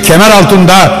ve kemer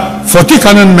altında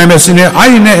fotikanın memesini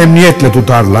aynı emniyetle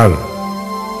tutarlar.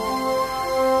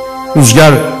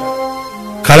 Rüzgar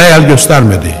karayel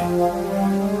göstermedi.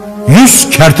 100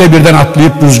 kerte birden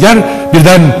atlayıp rüzgar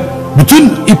birden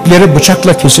bütün ipleri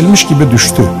bıçakla kesilmiş gibi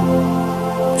düştü.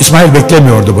 İsmail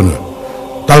beklemiyordu bunu.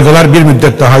 Dalgalar bir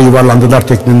müddet daha yuvarlandılar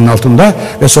teknenin altında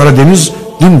ve sonra deniz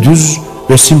dümdüz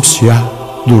ve simsiyah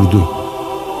durdu.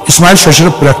 İsmail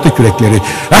şaşırıp bıraktı kürekleri.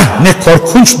 Ah, ne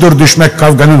korkunçtur düşmek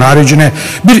kavganın haricine.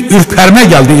 Bir ürperme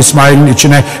geldi İsmail'in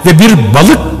içine ve bir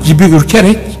balık gibi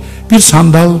ürkerek bir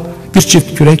sandal, bir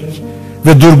çift kürek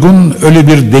ve durgun ölü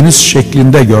bir deniz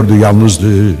şeklinde gördü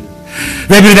yalnızlığı.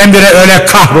 Ve birdenbire öyle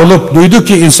kahrolup duydu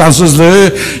ki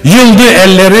insansızlığı, yıldı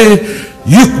elleri,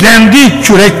 yüklendi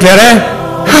küreklere.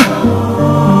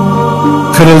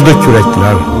 Kırıldı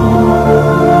kürekler.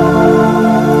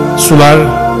 Sular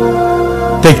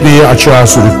tekneyi açığa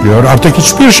sürüklüyor. Artık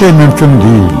hiçbir şey mümkün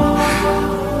değil.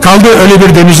 Kaldı öyle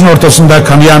bir denizin ortasında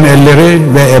kanayan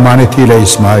elleri ve emanetiyle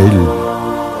İsmail.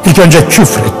 İlk önce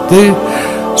küfretti,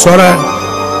 sonra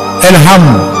elham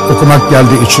okumak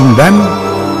geldi içinden.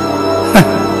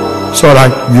 Sonra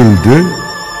güldü,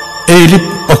 eğilip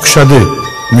okşadı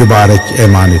mübarek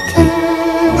emaneti.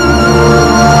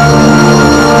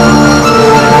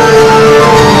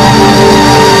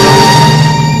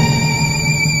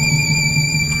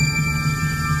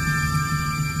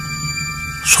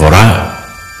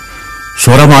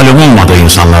 Sonra malum olmadı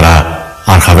insanlara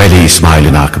Arhaveli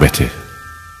İsmail'in akıbeti.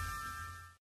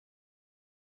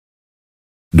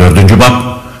 4. bab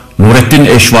Nurettin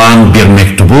Eşvağ'ın bir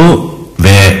mektubu mektubu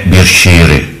ve bir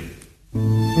şiiri.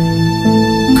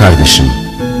 Kardeşim,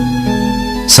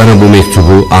 sana bu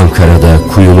mektubu Ankara'da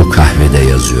kuyulu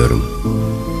kahvede yazıyorum.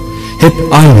 Hep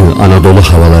aynı Anadolu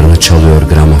havalarını çalıyor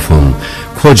gramofon,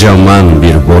 kocaman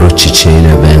bir boru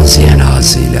çiçeğine benzeyen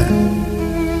ağzıyla.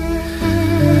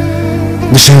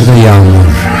 Dışarıda yağmur.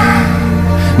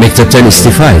 Mektepten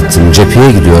istifa ettim,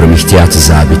 cepheye gidiyorum ihtiyatı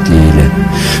zabitliğiyle.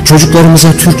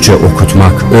 Çocuklarımıza Türkçe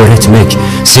okutmak, öğretmek,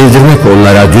 sevdirmek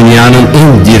onlara dünyanın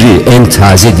en diri, en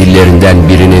taze dillerinden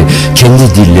birini,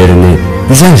 kendi dillerini,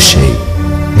 güzel şey,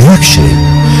 büyük şey.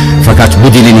 Fakat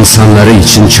bu dilin insanları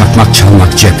için çakmak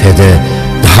çalmak cephede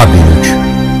daha büyük,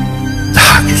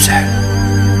 daha güzel.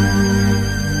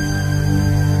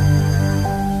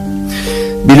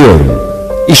 Biliyorum,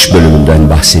 iş bölümünden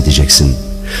bahsedeceksin.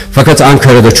 Fakat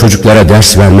Ankara'da çocuklara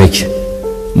ders vermek,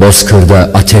 Bozkır'da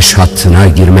ateş hattına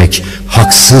girmek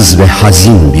haksız ve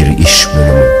hazin bir iş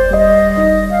bölümü.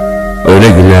 Öyle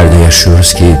günlerde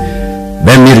yaşıyoruz ki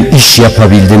ben bir iş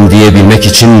yapabildim diyebilmek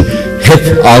için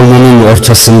hep alnının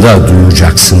ortasında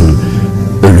duyacaksın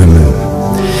ölümü.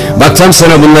 Bak tam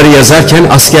sana bunları yazarken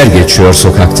asker geçiyor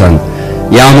sokaktan.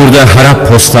 Yağmurda harap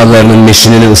postallarının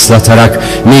meşinini ıslatarak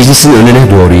meclisin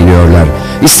önüne doğru iniyorlar.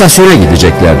 İstasyona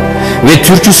gidecekler. Ve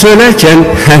türkü söylerken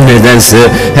her nedense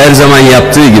her zaman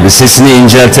yaptığı gibi sesini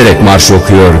incelterek marş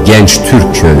okuyor genç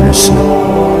Türk köylüsü.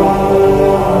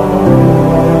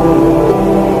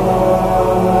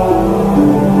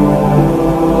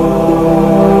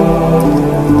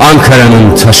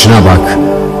 Ankara'nın taşına bak,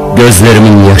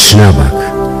 gözlerimin yaşına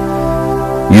bak.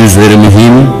 Yüzleri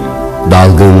mühim,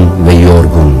 dalgın ve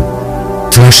yorgun.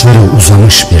 Tıraşları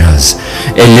uzamış biraz,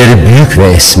 elleri büyük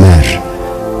ve esmer.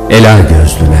 Ela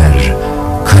gözlüler,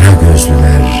 kara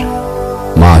gözlüler,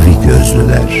 mavi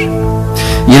gözlüler.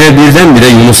 Yine birdenbire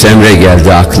Yunus Emre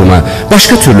geldi aklıma.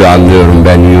 Başka türlü anlıyorum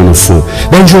ben Yunus'u.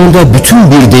 Bence onda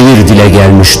bütün bir devir dile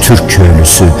gelmiş Türk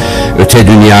köylüsü. Öte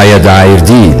dünyaya dair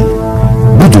değil,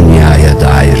 bu dünyaya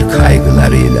dair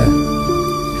kaygılarıyla.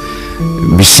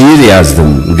 Bir şiir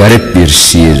yazdım, garip bir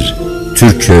şiir,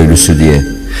 Türk köylüsü diye.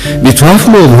 Bir tuhaf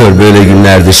mı oluyor böyle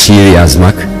günlerde şiir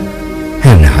yazmak?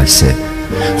 Her ne halse,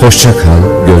 hoşça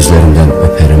kal, gözlerinden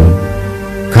öperim.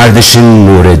 Kardeşin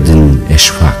Nureddin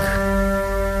Eşfak.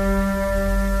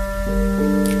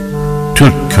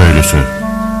 Türk köylüsü.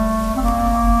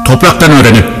 Topraktan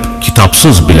öğrenip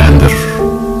kitapsız bilendir.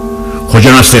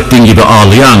 Hoca Nasreddin gibi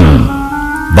ağlayan,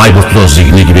 Bayburtlu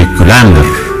zihni gibi gülendir.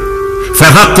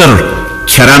 Ferhattır,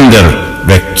 keremdir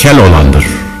ve kel olandır.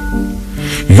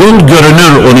 Yol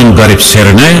görünür onun garip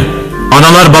serine,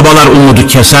 analar babalar umudu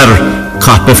keser,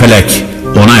 kahpe felek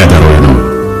ona eder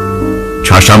oyunu.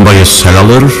 Çarşambayı sel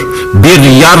alır, bir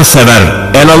yar sever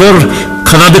el alır,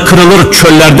 kanadı kırılır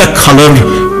çöllerde kalır,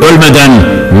 ölmeden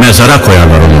mezara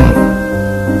koyarlar onu.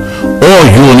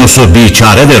 O Yunus'u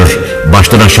biçaredir,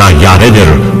 baştan aşağı yaredir,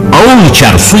 ağıl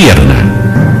içer su yerine.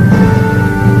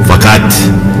 Fakat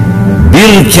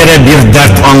bir kere bir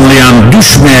dert anlayan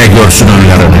düşmeye görsün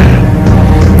önlerine.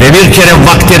 Ve bir kere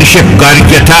vakti erişip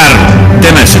gayrı yeter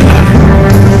demesinler.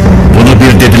 Bunu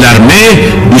bir dediler mi,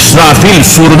 İsrafil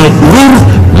surunu vurur,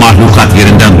 mahlukat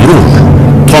yerinden durur.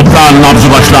 Toprağın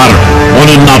nabzı başlar,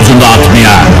 onun nabzında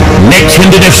atmaya. Ne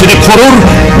kendi nefsini korur,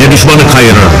 ne düşmanı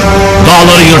kayırır.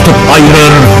 Dağları yırtıp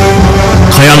ayırır,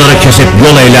 kayaları kesip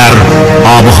yol eyler,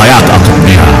 ab-ı hayat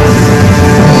akıtmaya.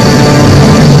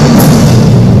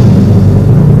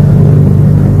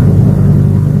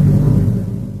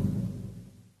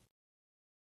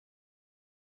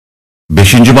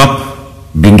 Beşinci bab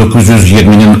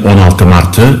 1920'nin 16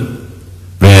 Mart'ı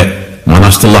ve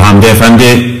Manastırlı Hamdi Efendi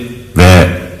ve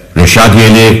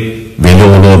Reşadiyeli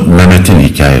Velioğlu Mehmet'in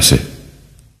hikayesi.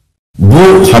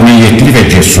 Bu hamiyetli ve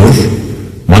cesur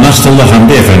Manastırlı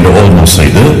Hamdi Efendi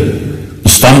olmasaydı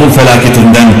İstanbul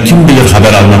felaketinden kim bilir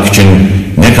haber almak için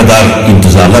ne kadar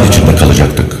intizarlar içinde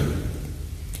kalacaktık.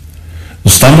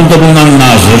 İstanbul'da bulunan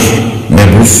nazır,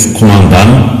 mebus, kumandan,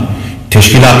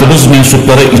 teşkilatımız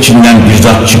mensupları içinden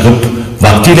bizzat çıkıp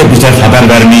vaktiyle bize haber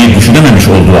vermeyi düşünememiş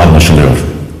olduğu anlaşılıyor.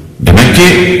 Demek ki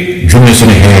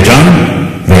cümlesini heyecan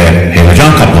ve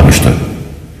heyecan kaplamıştı.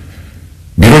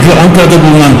 Bir ucu Ankara'da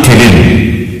bulunan telin,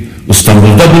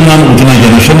 İstanbul'da bulunan ucuna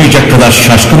yanaşamayacak kadar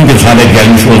şaşkın bir hale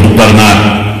gelmiş olduklarına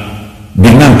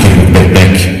bilmem ki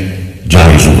hükmetmek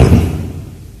caiz olur mu?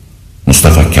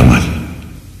 Mustafa Kemal.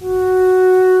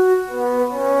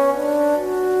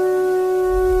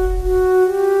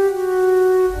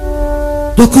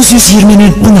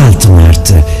 ...920'nin 16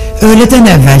 Mart'ı... ...öğleden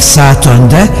evvel saat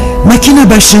 10'da... ...makine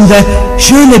başında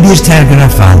şöyle bir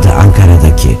telgraf aldı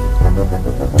Ankara'daki.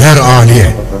 Der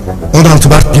Aliye, 16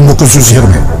 Mart 1920.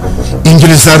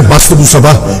 İngilizler bastı bu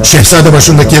sabah Şehzade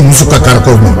başındaki Muzuka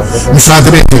karakolunu. Müsaade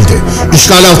edildi.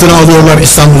 İşgal altına alıyorlar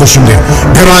İstanbul'u şimdi.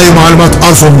 Derayı malumat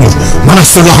arz olunur.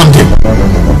 Manastırlı Hamdi.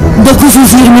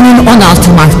 920'nin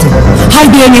 16 Mart'ı.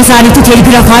 Harbiye Nezareti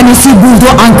Telgrafhanesi buldu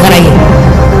Ankara'yı.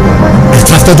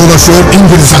 Etrafta dolaşıyor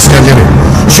İngiliz askerleri.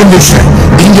 Şimdi işte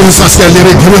İngiliz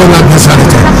askerleri giriyorlar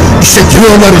nezarete. İşte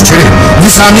giriyorlar içeri.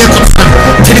 Nizamiye komutanı.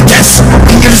 Kilit kes.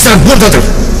 İngilizler buradadır.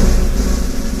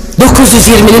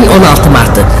 920'nin 16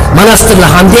 Mart'ı. Manastırlı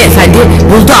Hamdi Efendi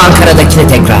buldu Ankara'dakini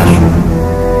tekrar.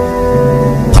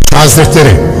 Paşa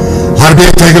Hazretleri,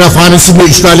 Harbiye Telgrafhanesi'ni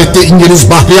işgal etti İngiliz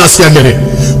Bahriye askerleri.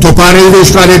 Tophaneyi de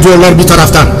işgal ediyorlar bir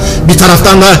taraftan. Bir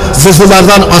taraftan da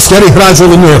zırhlılardan asker ihraç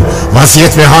olunuyor.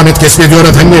 Vaziyet vehamet kesmediyor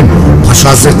efendim. Paşa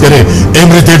Hazretleri,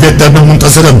 emri devletlerine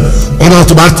muntazırım.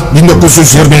 16 Mart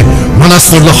 1920,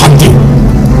 Manastırlı Hamdi.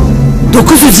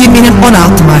 920'nin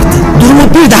 16 Mart'ı. Durumu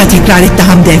bir daha tekrar etti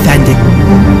Hamdi Efendi.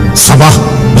 Sabah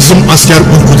bizim asker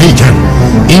uykudayken,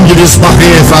 İngiliz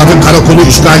Bahriye Efrad'ın karakolu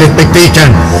işgal etmekteyken,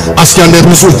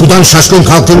 askerlerimiz uykudan şaşkın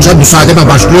kalkınca müsaademe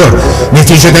başlıyor.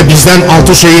 Neticede bizden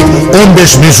 6 şehit,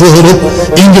 15 mecruh olup,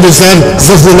 İngilizler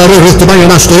zırhlıları rıhtıma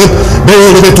yanaştırıp,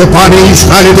 Beyoğlu ve Tophane'yi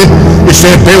işgal edip, işte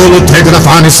Beyoğlu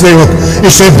Telgrafhanesi de yok.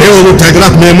 İşte Beyoğlu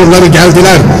telgraf memurları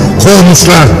geldiler,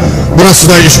 kovmuşlar. Burası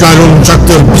da işgal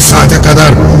olunacaktır bir saate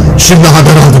kadar. Şimdi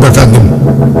haber aldım efendim.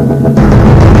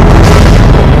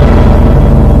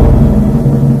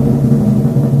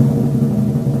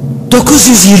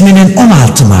 ...920'nin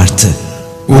 16 Mart'ı.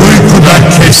 Uykuda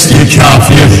kesti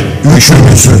kafir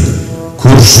üçümüzü.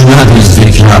 Kurşuna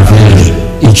dizdi kafir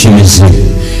ikimizi.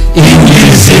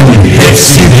 İngiliz'in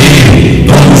hepsi değil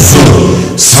domuzu.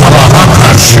 Sabaha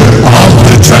karşı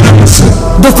aldı canımızı.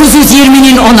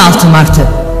 920'nin 16 Mart'ı.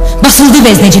 Basıldı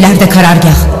veznecilerde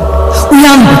karargah.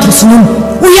 Uyan Batusu'nun,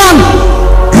 uyan!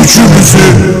 Üçümüzü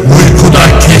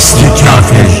uykuda kesti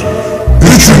kafir.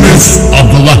 Üçümüz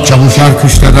Abdullah Çavuşar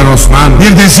Kışladan Osman,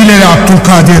 bir de Zileli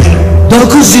Abdülkadir.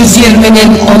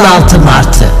 920'nin 16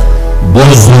 Mart'ı.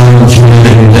 Bozluğun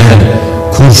kinlerinde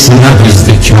kurşuna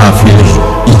dizdi kafir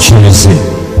ikimizi.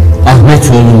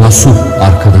 Ahmetoğlu Nasuh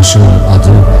arkadaşımın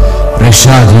adı,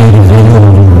 Reşadiye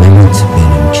Velioğlu Mehmet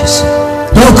benimkisi.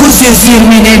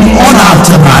 920'nin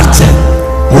 16 Mart'ı.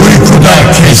 Uykuda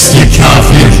kesti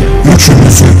kafir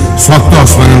üçümüzü. Soktu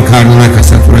Osman'ın karnına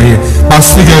kasaturayı,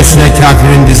 bastı göğsüne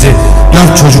kafirin dizi.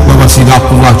 4 çocuk babasıydı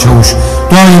Abdullah Çavuş,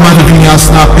 doymadı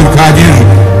dünyasına Abdülkadir.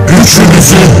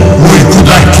 Üçümüzü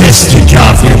uykuda kesti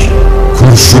kafir.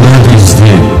 Kurşuna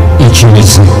dizdi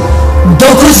ikimizi.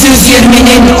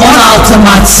 920'nin 16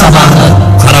 Mart sabahı.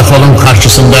 Karakolun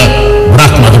karşısında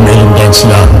bırakmadım elimden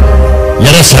silahı.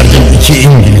 Yere serdim 2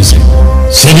 İngiliz'i.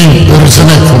 Senin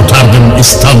ırzını kurtardım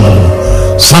İstanbul'u.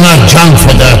 Sana can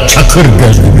feda çakır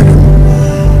gözlülüğüm.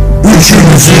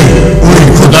 Üçümüzü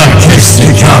uykuda kesti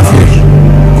kafir.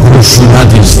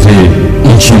 Kurşuna dizdi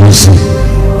ikimizi.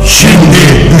 Şimdi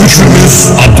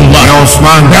üçümüz Abdullah ve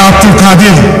Osman ve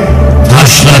Abdülkadir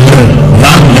taşları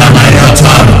yan yana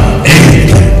yatar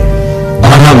eğildi.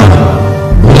 Arama,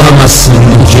 bulamazsın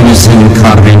ikimizin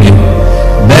kabrini.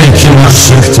 Belki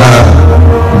maşrıkta,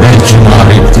 belki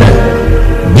mağripte.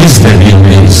 Biz de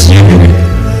bilmeyiz yerini.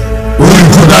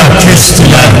 Uykuda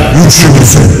kestiler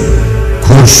üçümüzü.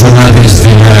 Kurşuna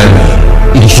dizdiler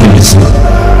ikimizi.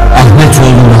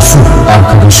 Ahmetoğlu Nasuh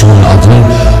arkadaşımın adı,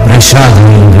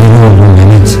 Reşadiye Velioğlu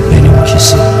Mehmet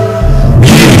benimkisi.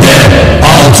 Bir de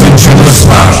 6'ncımız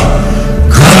var.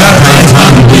 Kara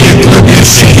kaytan bıyıklı bir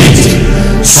şehit.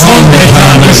 Son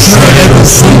mekanı şöyle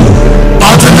dursun,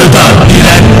 adını da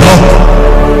bilen yok.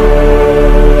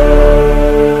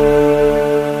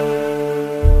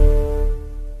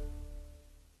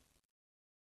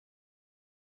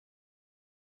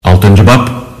 Altıncı bab,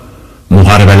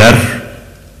 muharebeler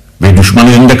ve düşman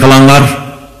elinde kalanlar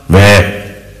ve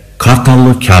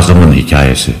Kartallı Kazım'ın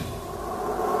hikayesi.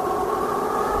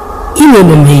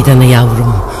 İnönü meydanı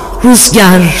yavrum.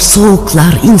 Rüzgar,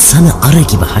 soğuklar insanı arı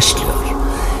gibi haşlıyor.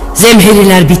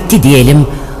 Zemheriler bitti diyelim.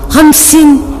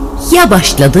 Hamsin ya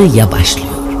başladı ya başlıyor.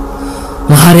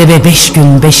 Muharebe 5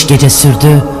 gün 5 gece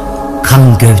sürdü.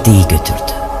 Kan gövdeyi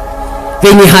götürdü.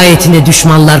 Ve nihayetinde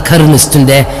düşmanlar karın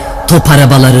üstünde top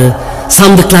arabaları,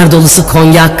 sandıklar dolusu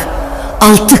konyak,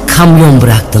 6 kamyon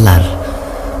bıraktılar.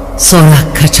 Sonra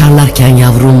kaçarlarken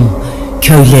yavrum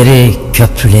köyleri,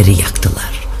 köprüleri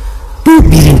yaktılar.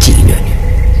 Bu birinci İnönü.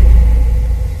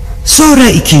 Sonra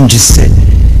ikincisi.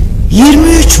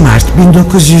 23 Mart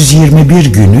 1921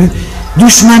 günü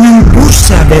düşmanın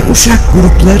Bursa ve Uşak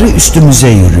grupları üstümüze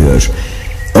yürüyor.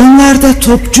 Onlarda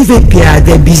topçu ve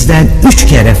piyade bizden 3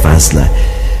 kere fazla.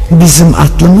 Bizim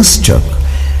atlımız çok.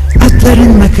 At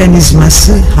Tankların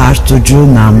mekanizması,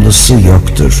 hartucu, namlusu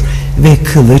yoktur ve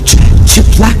kılıç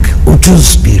çıplak,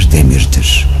 ucuz bir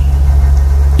demirdir.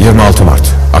 26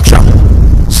 Mart akşam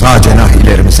sağ cenah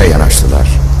ilerimize yanaştılar.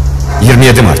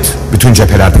 27 Mart bütün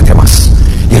cephelerde temas.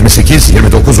 28,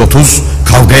 29, 30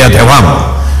 kavgaya devam.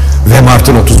 Ve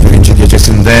Mart'ın 31.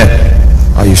 gecesinde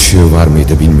ay ışığı var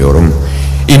mıydı bilmiyorum,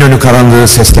 İnönü karanlığı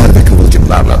sesler ve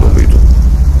kıvılcımlarla doluydu.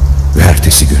 Ve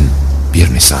ertesi gün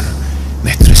 1 Nisan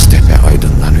Metrestepe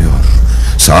aydınlanıyor.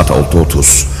 Saat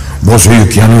 6:30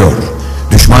 Bozüyük yanıyor.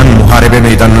 Düşman muharebe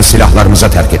meydanını silahlarımıza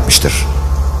terk etmiştir.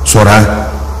 Sonra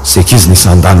 8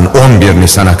 Nisan'dan 11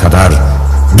 Nisan'a kadar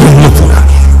Dumlupınar.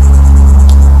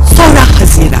 Sonra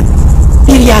Haziran,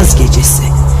 bir yaz gecesi.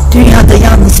 Dünyada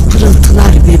yalnız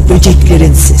pırıltılar ve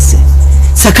böceklerin sesi.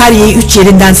 Sakarya'yı 3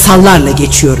 yerinden sallarla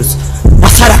geçiyoruz.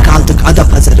 Basarak aldık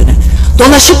Adapazarı'nı.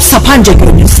 Dolaşıp Sapanca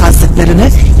Gölü'nün sazlıklarını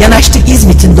yanaştık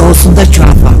İzmit'in doğusunda çuha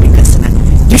fabrikasına.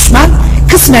 Düşman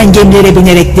kısmen gemilere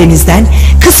binerek denizden,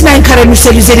 kısmen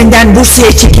Karamürsel üzerinden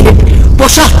Bursa'ya çekilip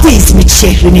boşalttı İzmit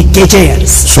şehrini gece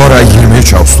yarısı. Sonra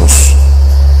 23 Ağustos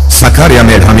Sakarya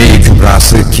Melhame-i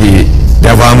Kübrası ki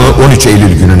devamı 13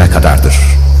 Eylül gününe kadardır.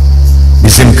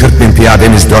 Bizim 40.000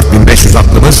 piyademiz, 4.500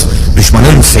 atlımız,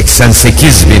 düşmanın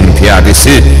 88.000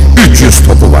 piyadesi, 300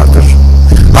 topu vardır.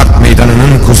 Harp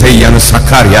meydanının kuzey yanı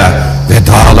Sakarya ve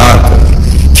dağlardır.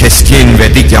 Keskin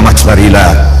ve dik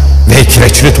yamaçlarıyla ve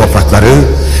kireçli toprakları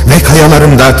ve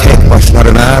kayalarında tek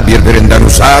başlarına birbirinden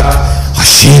uzak,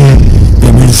 haşin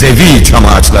ve münzevi çam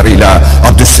ağaçlarıyla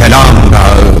Abdüsselam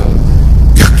Dağı,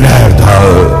 Gökler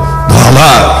Dağı,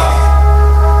 dağlar.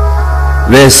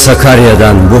 Ve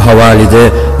Sakarya'dan bu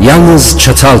havalide yalnız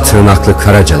çatal tırnaklı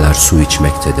karacalar su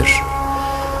içmektedir.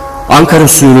 Ankara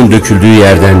suyunun döküldüğü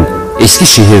yerden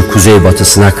Eskişehir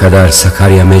kuzeybatısına kadar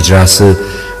Sakarya mecrası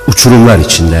uçurumlar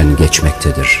içinden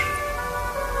geçmektedir.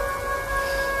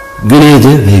 Güneyde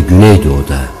ve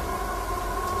güneydoğuda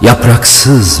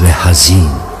yapraksız ve hazin,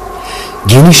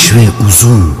 geniş ve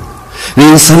uzun ve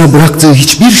insana bıraktığı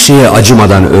hiçbir şeye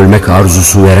acımadan ölmek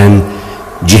arzusu veren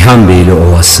Cihanbeyli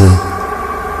Ovası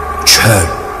çöl.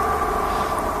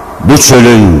 Bu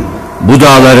çölün, bu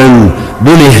dağların, bu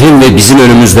nehrin ve bizim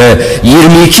önümüzde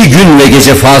 22 gün ve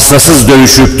gece faslasız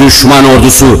dövüşüp düşman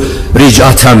ordusu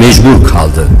ricata mecbur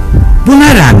kaldı.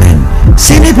 Buna rağmen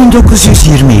sene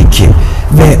 1922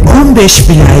 ve 15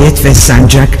 vilayet ve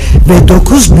sancak ve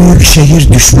 9 büyük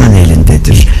şehir düşman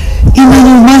elindedir.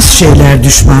 İnanılmaz şeyler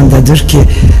düşmandadır ki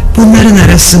bunların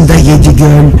arasında 7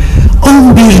 göl,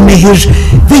 11 nehir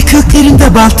ve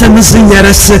köklerinde baltamızın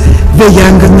yarası ve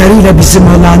yangınlarıyla bizim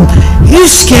olan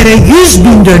 100 kere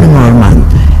 100.000 dönüm orman,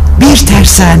 bir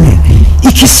tersane,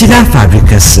 2 silah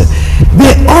fabrikası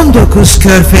ve 19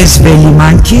 körfez ve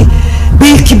liman ki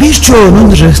belki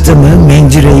birçoğunun rıhtımı,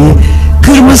 mendireyi,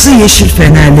 kırmızı yeşil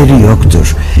fenerleri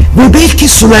yoktur ve belki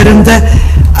sularında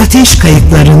ateş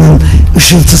kayıklarının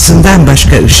ışıltısından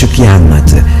başka ışık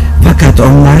yanmadı. Fakat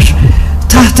onlar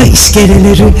tahta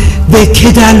iskeleleri ve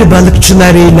kederli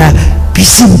balıkçılarıyla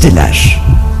bizimdiler.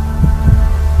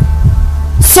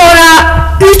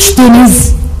 Sonra 3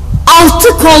 deniz, 6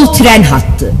 kol tren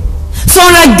hattı.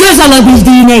 Sonra göz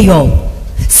alabildiğine yol.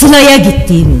 Sıla'ya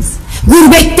gittiğimiz,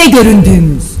 gurbette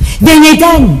göründüğümüz ve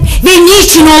neden ve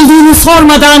niçin olduğunu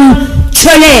sormadan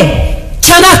çöle,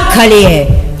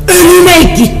 Çanakkale'ye,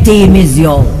 ölüme gittiğimiz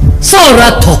yol.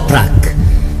 Sonra toprak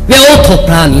ve o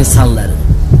toprağın insanları,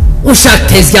 Uşak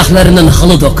tezgahlarının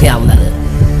halı dokuyanları,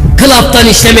 Klaptan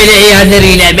işlemeli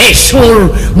eğerleriyle meşhur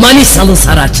Manisalı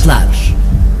saraçlar,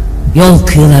 yol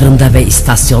kıyılarında ve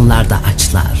istasyonlarda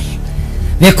açlar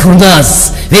ve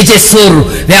kurnaz ve cesur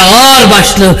ve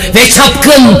ağırbaşlı ve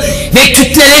çapkın ve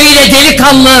kütleleriyle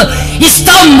delikanlı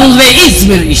İstanbul ve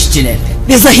İzmir işçileri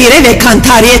ve zahire ve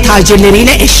kantariye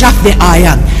tacirleriyle eşraf ve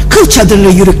ayan, kıl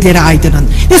çadırlı yürükleri aydının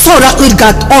ve sonra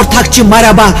ırgat, ortakçı,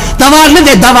 maraba, davarlı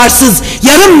ve davarsız,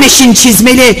 yarım meşin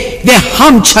çizmeli ve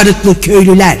ham çarıklı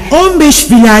köylüler.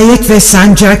 15 vilayet ve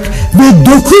sancak ve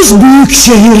 9 büyük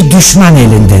şehir düşman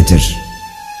elindedir.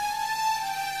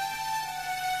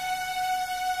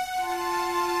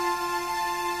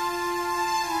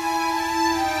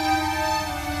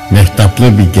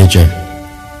 Mehtaplı bir gece,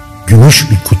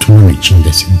 gümüş bir kutunun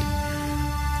içindesin.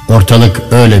 Ortalık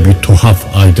öyle bir tuhaf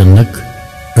aydınlık,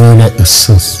 öyle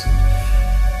ıssız.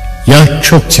 Ya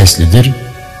çok seslidir,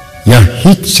 ya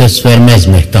hiç ses vermez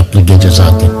mehtaplı gece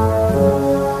zaten.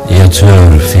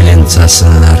 Yatıyor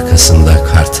filintasının arkasında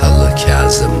Kartallı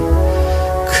Kazım,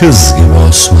 kız gibi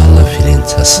Osmanlı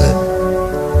filintası.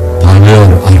 Parlıyor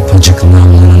arpacık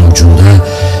namlunun ucunda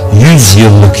 100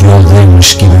 yıllık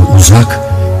yoldaymış gibi uzak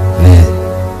ve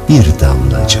bir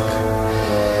damlacık.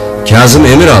 Kazım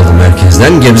emir aldı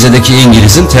merkezden, Gebze'deki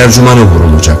İngiliz'in tercümanı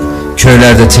vurulacak.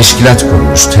 Köylerde teşkilat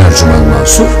kurmuş tercüman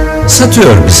Mansur,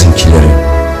 satıyor bizimkileri.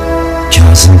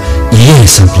 Kazım iyi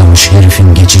hesaplamış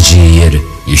herifin geçeceği yeri.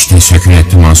 İşte sökün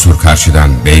etti Mansur karşıdan.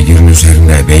 Beygirin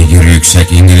üzerinde, beygiri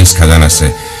yüksek İngiliz kadanası.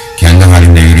 Kendi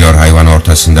halinde yürüyor hayvan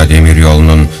ortasında demir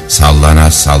yolunun,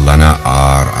 sallana sallana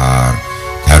ağır ağır.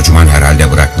 Tercüman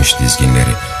herhalde bırakmış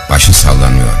dizginleri. Başı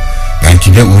sallanıyor.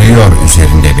 Belki de uyuyor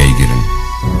üzerinde beygirin.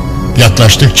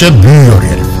 Yaklaştıkça büyüyor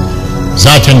herif.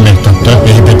 Zaten mektupta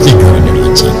heybetli görünür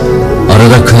insan.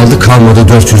 Arada kaldı kalmadı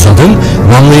 400 adım,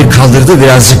 namluyı kaldırdı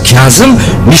birazcık Kazım,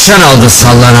 nişan aldı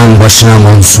sallanan başına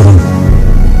Mansur'un.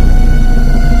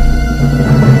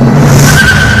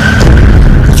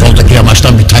 Soldaki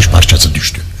yamaçtan bir taş parçası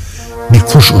düştü. Bir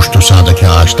kuş uçtu sağdaki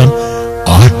ağaçtan.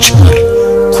 Ağaç çınar.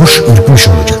 Kuş ürkmüş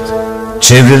olacak.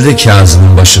 Çevrildi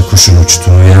Kazım'ın başı kuşun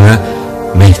uçtuğu yana,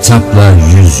 mektapla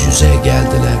yüz yüze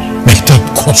geldiler.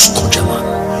 Mektap koskocaman.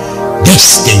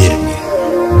 Des değirmi.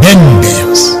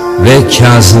 Bembeyaz. Ve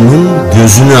Kazım'ın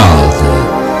gözünü aldı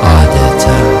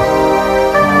adeta.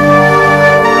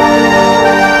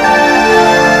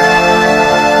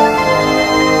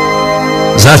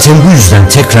 Zaten bu yüzden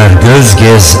tekrar göz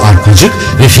gez arpacık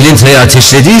ve filintayı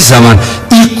ateşlediği zaman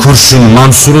ilk kurşun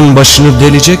Mansur'un başını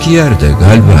delecek yerde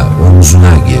galiba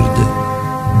omzuna girdi.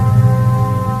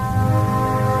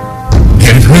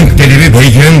 Herif hınk dedi bir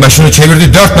beygirin başını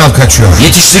çevirdi, 4 nal kaçıyor.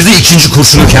 Yetiştirdi ikinci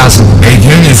kurşunu Kazım.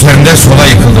 Beygirin üzerinde sola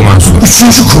yıkıldı Mansur.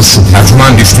 Üçüncü kurşun.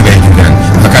 Tercüman düştü beygirden.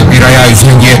 Fakat bir ayağı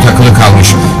üzengiye takılı kalmış.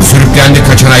 Sürüklendi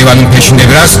kaçan hayvanın peşinde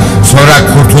biraz. Sonra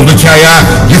kurtuldu ki ayağı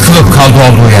yıkılıp kaldı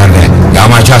olduğu yerde.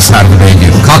 Yamaca sardı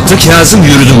beygir. Kalktı Kazım,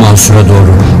 yürüdü Mansur'a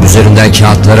doğru. Üzerinden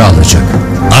kağıtları alacak.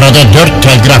 Arada 4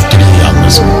 telgraf direği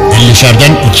yalnız.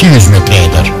 50'şerden 200 metre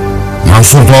eder.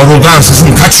 Mansur doğruldu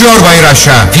ansızın, kaçıyor bayır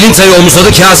aşağı. Filintayı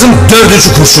omuzladı Kazım,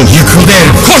 4. kurşun. Yıkıldı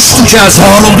herif. Koştu Kazım.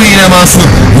 Doğruldu yine Mansur.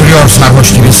 Yürüyor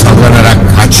sarhoş gibi sallanarak,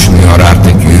 kaçmıyor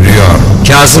artık, yürüyor.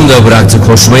 Kazım da bıraktı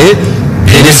koşmayı,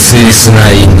 deniz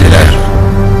kıyısına indiler.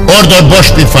 Orada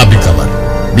boş bir fabrika var.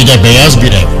 Bir de beyaz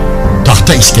bir ev.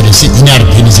 Tahta iskelesi iner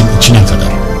denizin içine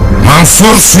kadar.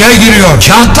 Mansur suya giriyor.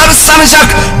 Kağıtlar ıslanacak.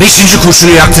 5.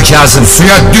 kurşunu yaktı Kazım.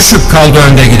 Suya düşüp kaldı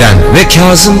önde giden. Ve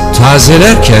Kazım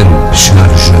tazelerken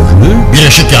şarjörünü... Bir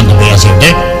ışık yandı beyaz evde.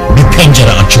 Bir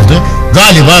pencere açıldı.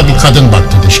 Galiba bir kadın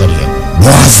baktı dışarıya.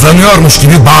 Boğazlanıyormuş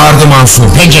gibi bağırdı Mansur.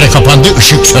 Pencere kapandı,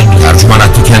 ışık söndü. Tercüman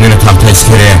attı kendini tahta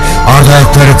iskeleye. Arda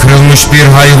ayakları kırılmış bir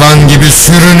hayvan gibi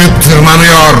sürünüp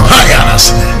tırmanıyor. Hay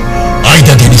anasını. Ay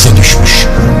da denize düşmüş.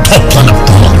 Toplanıp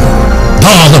dağılıyor.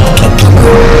 Dağılıp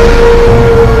toplanıyor.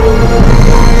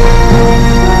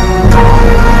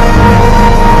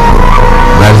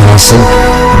 Velhasıl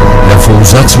lafı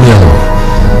uzatmayalım.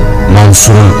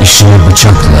 Mansur'un işini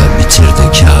bıçakla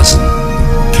bitirdi Kazım.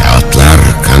 Kağıtlar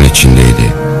kan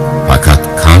içindeydi. Fakat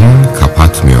kan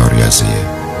kapatmıyor yazıyı.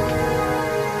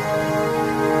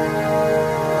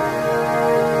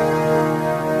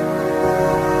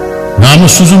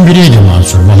 Namussuzun biriydi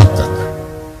Mansur muhakkak.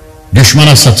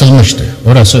 Düşmana satılmıştı,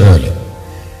 orası öyle.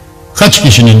 Kaç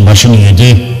kişinin başını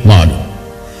yedi malum.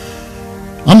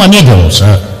 Ama ne de olsa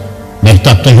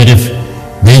mektapta herif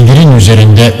beygirin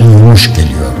üzerinde uyumuş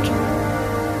geliyordu.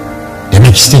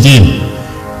 Demek istediğim,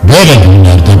 böyle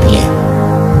günlerde bile,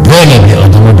 böyle bir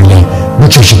adamı bile bu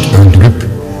çeşit öldürüp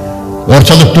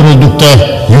ortalık duruldukta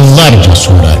yıllarca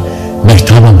sonra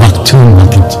mektaba baktığım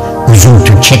vakit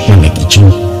üzüntü çekmemek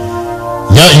için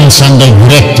ya insanda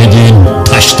yürek dediğin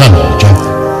taştan olacak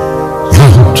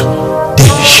yahut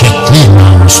dehşetli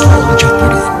namuslu olacak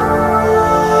yüreğin.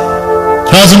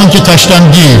 Kazım'ınki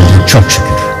taştan değildi çok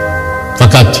şükür.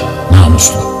 Fakat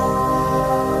namuslu.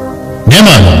 Ne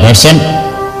malum dersem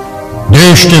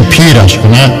dövüştü pir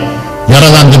aşkına,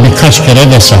 yaralandı birkaç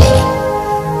kere vesaire.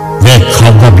 Ve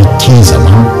kavga bittiği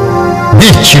zaman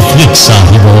bir çiftlik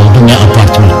sahibi oldu ne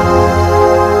apartman.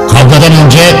 Kavgadan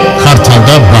önce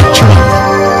Kartal'da bahçıvan.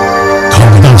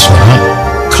 Kavgadan sonra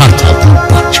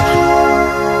Kartal'da bahçıvan.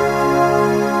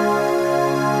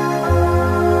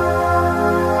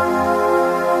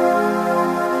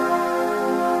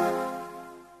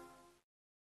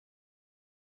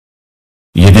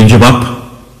 Yedinci bab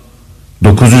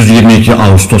 922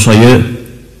 Ağustos ayı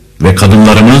ve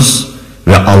kadınlarımız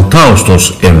ve 6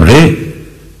 Ağustos emri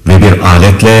ve bir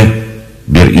aletle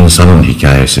bir insanın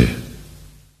hikayesi.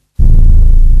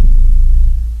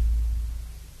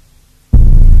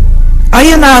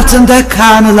 Ayın altında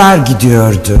kanılar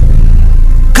gidiyordu.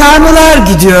 Kanılar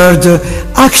gidiyordu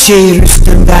Akşehir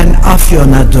üstünden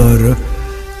Afyon'a doğru.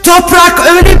 Toprak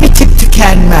öyle bitip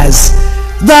tükenmez.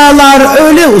 Dağlar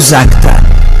öyle uzakta.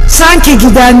 Sanki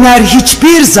gidenler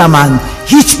hiçbir zaman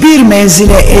hiçbir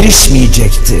menzile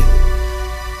erişmeyecekti.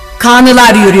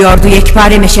 Kanılar yürüyordu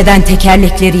yekpare meşeden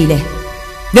tekerlekleriyle.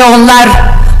 Ve onlar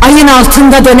ayın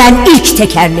altında dönen ilk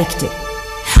tekerlekti.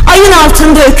 Ayın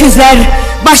altında öküzler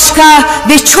başka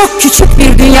ve çok küçük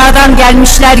bir dünyadan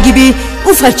gelmişler gibi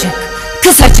ufacık,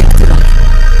 kısacıktılar.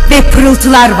 Ve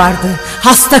pırıltılar vardı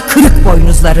hasta kırık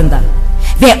boynuzlarında.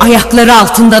 Ve ayakları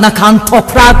altından akan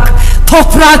toprak,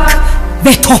 toprak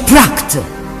ve topraktı.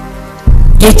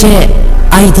 Gece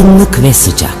aydınlık ve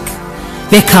sıcak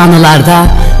ve kanılarda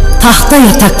tahta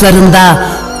yataklarında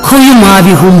koyu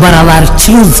mavi humbaralar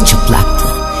çırılçıplaktı.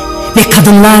 Ve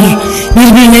kadınlar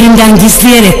birbirlerinden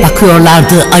gizleyerek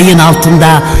bakıyorlardı ayın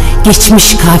altında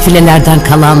geçmiş kafilelerden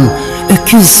kalan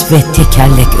öküz ve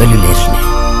tekerlek ölülerine.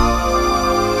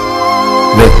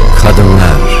 Ve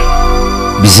kadınlar,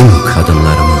 bizim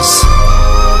kadınlarımız,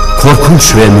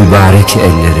 korkunç ve mübarek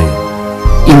elleri,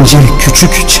 ince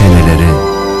küçük çeneleri,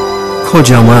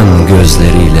 kocaman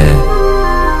gözleriyle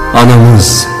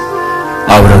anamız,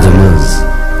 avradımız,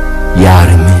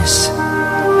 yarimiz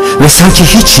ve sanki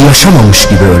hiç yaşamamış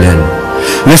gibi ölen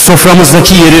ve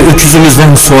soframızdaki yeri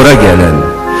öküzümüzden sonra gelen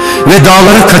ve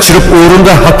dağlara kaçırıp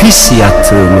uğrunda hapis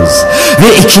yattığımız ve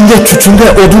ekinde,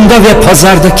 tütünde, odunda ve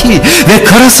pazardaki ve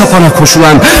kara sapana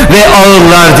koşulan ve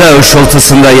ağırlarda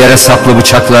ışıltısında yere saplı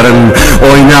bıçakların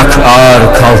oynak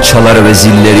ağır kalçaları ve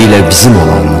zilleriyle bizim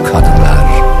olan kadınlar,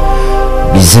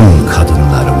 bizim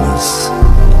kadınlarımız.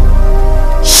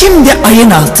 Şimdi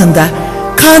ayın altında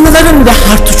kanıların ve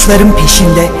hartuçların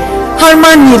peşinde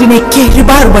harman yerine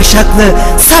kehribar başaklı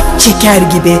sap çeker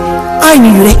gibi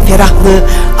aynı yürek ferahlığı,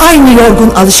 aynı yorgun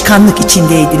alışkanlık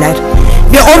içindeydiler.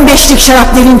 Ve 15'lik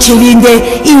şarapların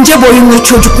çeliğinde ince boyunlu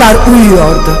çocuklar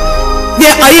uyuyordu.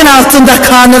 Ve ayın altında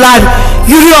kanılar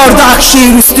yürüyordu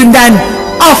Akşehir üstünden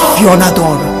Afyon'a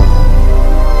doğru.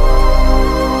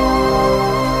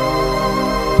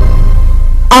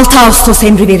 Ağustos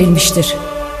emri verilmiştir.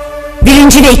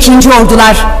 1. ve 2.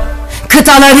 ordular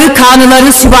kıtaları,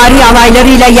 kanıları, süvari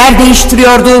alaylarıyla yer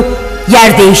değiştiriyordu,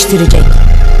 yer değiştirecek.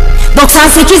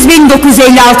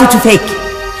 98.956 tüfek,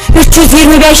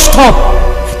 325 top,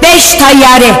 5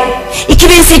 tayyare,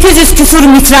 2800 küsur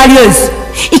mitralyöz,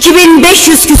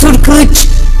 2500 küsur kılıç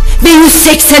ve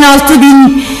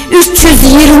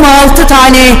 186.326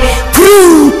 tane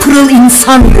pırıl pırıl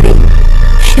insan yüreği.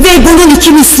 Ve bunun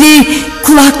iki misli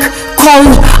kulak, kol,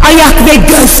 ayak ve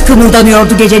göz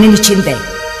kımıldanıyordu gecenin içinde.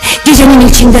 Gecenin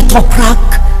içinde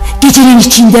toprak, gecenin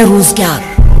içinde rüzgar.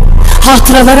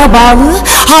 Hatıralara bağlı,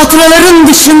 hatıraların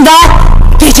dışında,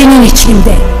 gecenin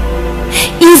içinde.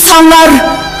 İnsanlar,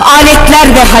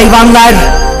 aletler ve hayvanlar,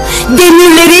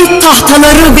 demirleri,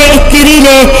 tahtaları ve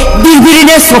etleriyle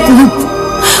birbirine sokulup,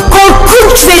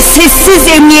 korkunç ve sessiz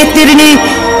emniyetlerini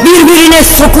birbirine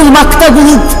sokulmakta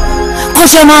bulup,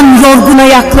 kocaman yorgun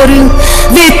ayakları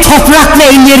ve topraklı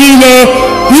elleriyle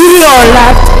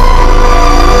yürüyorlar.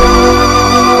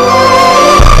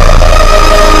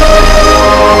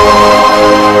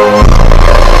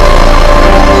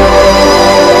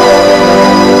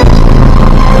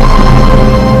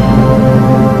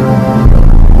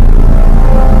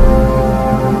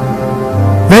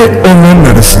 Ve onların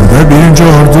arasında 1.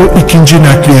 Ordu 2.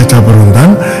 Nakliye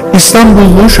Taburu'ndan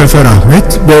İstanbullu şoför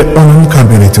Ahmet ve onun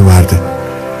kamyoneti vardı.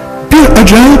 Bir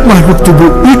acayip mahluktu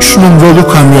bu 3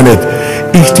 numaralı kamyonet.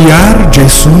 İhtiyar,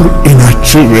 cesur,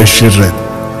 inatçı ve şirret.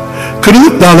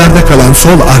 Kırılıp dağlarda kalan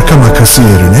sol arka makası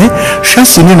yerine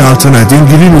şasinin altına,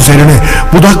 dingilin üzerine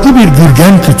budaklı bir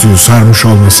gürgen kütüğü sarmış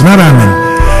olmasına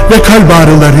rağmen ve kalp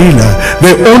ağrılarıyla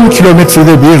ve 10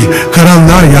 kilometrede bir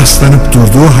karanlığa yaslanıp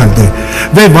durduğu halde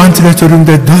ve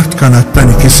vantilatöründe 4 kanattan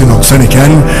ikisi noksan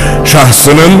iken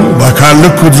şahsının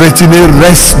vakarlı kudretini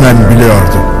resmen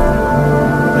biliyordu.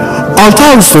 6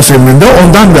 Ağustos emrinde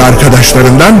ondan ve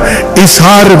arkadaşlarından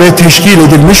ishar ve teşkil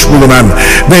edilmiş bulunan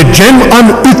ve cem'an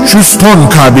 300 ton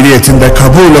kabiliyetinde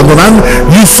kabul olunan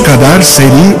 100 kadar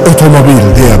seri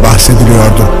otomobil diye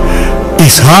bahsediliyordu.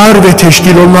 İshar ve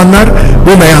teşkil olunanlar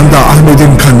bu meyanda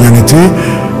Ahmet'in kamyoneti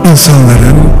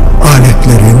insanların,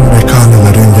 aletlerin ve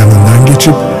kanıların yanından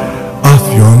geçip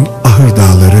Afyon, Ahır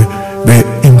Dağları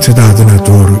ve imtidadına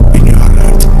doğru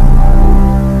iniyorlardı.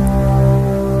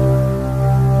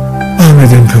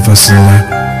 Ahmet'in kafasında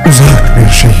uzak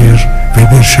bir şehir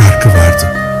ve bir şarkı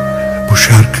vardı. Bu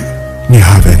şarkı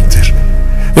Nihavent'tir.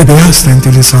 Ve beyaz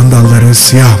tenteli sandalları,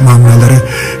 siyah mamlaları,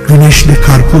 güneşli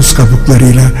karpuz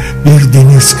kabuklarıyla bir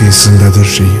deniz kıyısındadır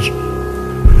şehir.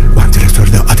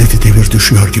 Vantilatörde adeti devir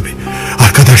düşüyor gibi.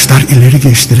 Arkadaşlar ileri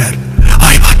geçtiler.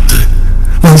 Ay battı.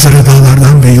 Manzara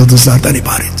dağlardan ve yıldızlardan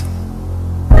ibaret.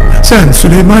 Sen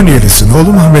Süleymaniyelisin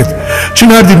oğlum Ahmet.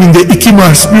 Çınar dibinde 2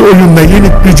 Mars bir oyunla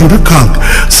yenip bücürü kalk.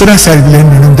 Sıra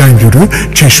sergilerin önünden yürü,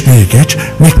 çeşmeyi geç,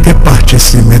 mektep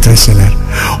bahçesi, medreseler.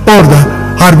 Orada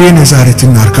Harbiye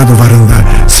Nezaretinin arka duvarında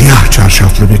siyah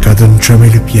çarşaflı bir kadın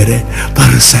çömelip yere,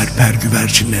 darı serper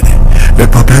güvercinlere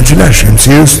ve papelciler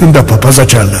şemsiye üstünde papaz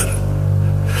açarlar.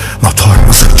 Motor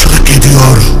mızıkçılık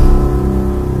ediyor.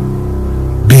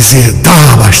 Bizi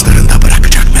dağ başlarında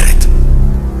bırakacak Meret.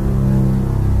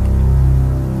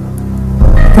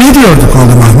 Ne diyorduk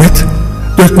oğlum Ahmet?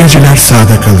 Dökmeciler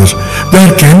sağda kalır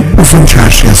derken uzun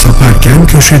çarşıya saparken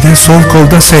köşede sol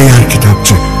kolda seyyar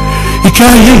kitapçı.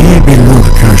 Hikaye-i billur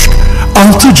köşk,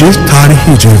 6 cilt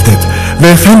tarihi cevdet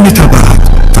ve fenli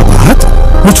tabahat. Tabahat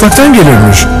mutfaktan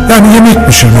gelirmiş, yani yemek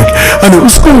pişirmek. Hani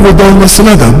uskumru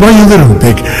dolmasına da bayılırım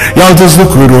pek.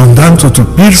 Yaldızlı kuyruğundan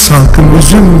tutup bir salkım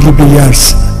üzüm gibi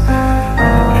yersin.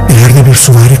 İleride bir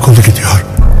süvari kolu gidiyor.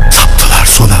 Saptılar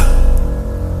sola.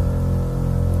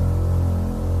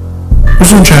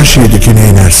 Uzun çarşıya dikine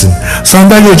inersin.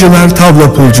 Sandalyacılar,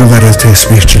 tavla pulcuları,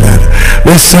 tesbihçiler.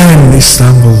 Ve sen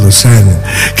İstanbullu sen.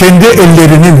 Kendi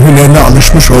ellerinin hünerine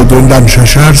alışmış olduğundan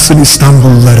şaşarsın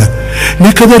İstanbullulara.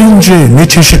 Ne kadar ince, ne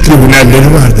çeşitli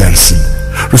hünerleri var dersin.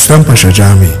 Rüstempaşa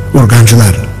Camii,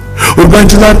 urgancılar.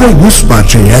 Urgancılarda 100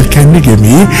 parça yelkenli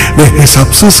gemiyi ve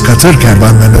hesapsız katır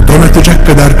kervanlarını donatacak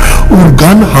kadar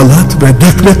urgan, halat ve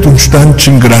dökle tunçtan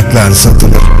çıngıraklar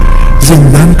satılır.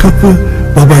 Zindan Kapı,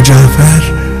 Baba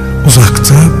Cafer,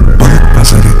 uzakta balık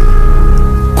pazarı,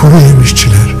 kuru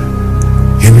yemişçiler,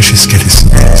 yemiş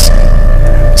iskelesindeyiz.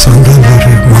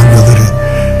 Sandalları, mangaları,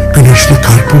 güneşli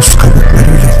karpuz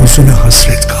kabuklarıyla huzuna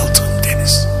hasret kaldığım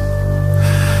deniz.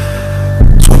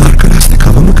 Sol arka lastik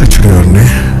hava mı kaçırıyor ne?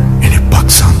 İnip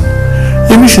baksan.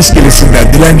 Yemiş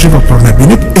iskelesinden dilenci vapuruna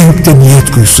binip Eyüp'te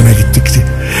niyet kuyusuna gittikti.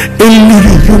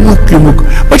 Elleri yumuk yumuk,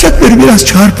 bacakları biraz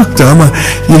çarpıktı ama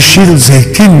yeşil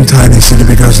zeytin tanesi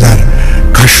gibi gözler.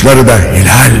 Kaşları da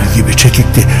hilal gibi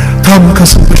çekikti. Tam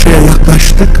Kasımpaşa'ya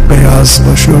yaklaştık, beyaz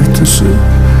başörtüsü.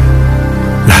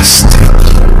 Lastik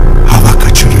hava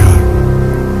kaçırıyor.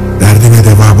 Derdine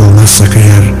deva bulmazsak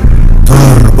eğer,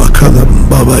 dur bakalım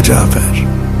Baba Cafer.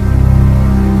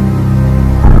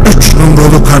 3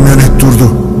 numaralı kamyonet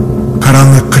durdu.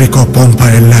 Karanlık kriko pompa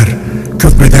eller,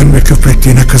 küpreden ve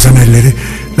küprettiğine kızan elleri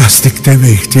lastikte ve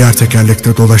ihtiyar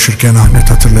tekerlekte dolaşırken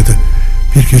Ahmet hatırladı.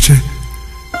 Bir gece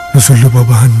huzurlu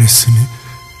babaannesini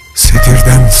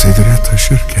sedirden sedire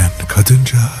taşırken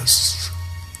kadıncağız.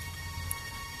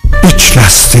 İç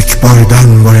lastik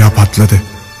boydan boya patladı.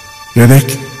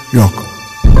 Yedek yok.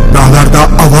 Dağlarda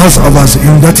avaz avaz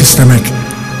imdat istemek.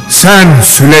 Sen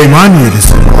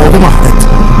Süleymaniyelisin oğlum Ahmet.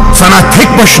 Sana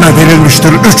tek başına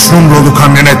verilmiştir 3 numaralı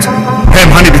kamyonet.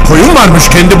 Hem hani bir koyun varmış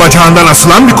kendi bacağından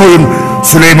asılan bir koyun.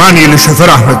 Süleymaniyeli şoför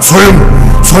Ahmet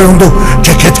soyundu.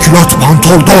 Ceket, külot,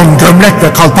 pantol, don, gömlek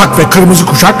ve kalpak ve kırmızı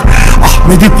kuşak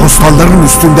Ahmet'i postalların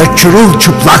üstünde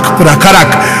çırılçıplak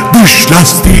bırakarak dış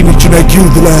lastiğin içine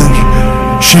girdiler,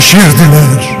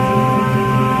 şişirdiler.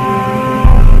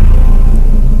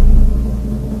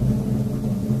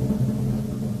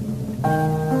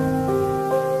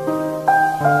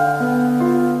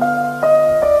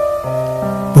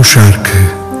 Bu şarkı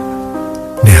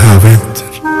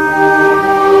nihaventtir.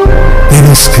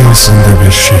 Deniz kıyısında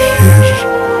bir şehir,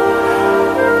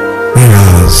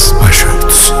 beyaz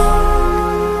başörtüsü.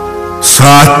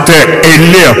 Saatte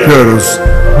 50 yapıyoruz.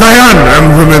 Dayan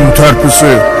ömrümün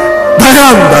törpüsü.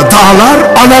 Dayan da dağlar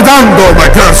anadan doğma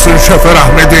görsün şoför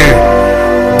Ahmet'i.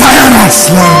 Dayan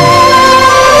aslan.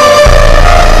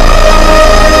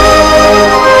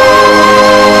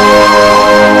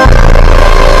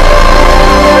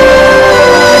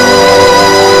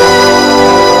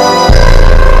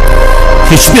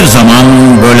 Hiçbir zaman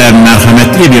böyle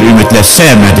merhametli bir ümitle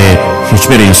sevmedi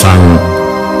hiçbir insan,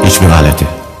 hiçbir aleti.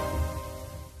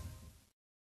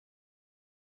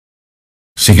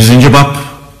 8. bab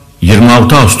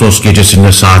 26 Ağustos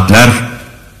gecesinde saatler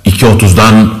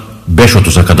 2.30'dan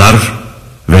 5.30'a kadar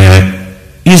ve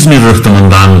İzmir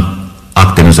rıhtımından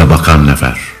Akdeniz'e bakan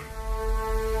nefer.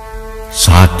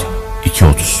 Saat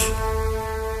 2.30.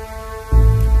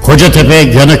 Kocatepe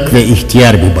yanık ve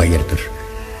ihtiyar bir bayırdır.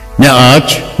 Ne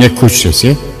ağaç, ne kuş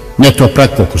sesi, ne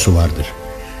toprak kokusu vardır.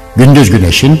 Gündüz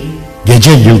güneşin,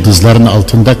 gece yıldızların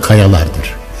altında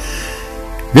kayalardır.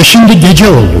 Ve şimdi gece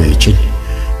olduğu için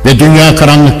ve dünya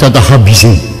karanlıkta daha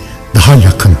bizim, daha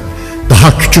yakın,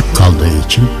 daha küçük kaldığı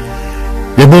için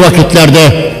ve bu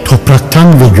vakitlerde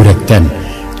topraktan ve yürekten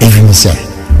evimize,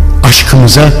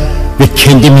 aşkımıza ve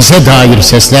kendimize dair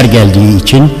sesler geldiği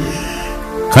için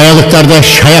Kayalıklarda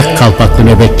şayak kalpaklı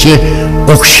nöbetçi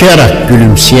okşayarak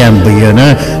gülümseyen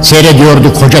bıyığını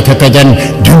seyrediyordu koca tepeden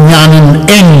dünyanın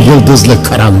en yıldızlı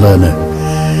karanlığını.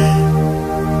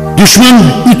 Düşman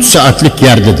 3 saatlik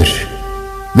yerdedir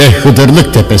ve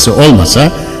Hıdırlık Tepesi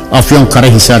olmasa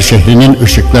Afyonkarahisar şehrinin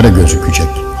ışıkları gözükecek.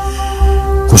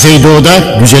 Kuzeydoğuda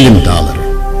Güzelim Dağları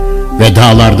ve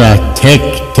dağlarda tek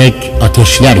tek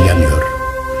ateşler yanıyor.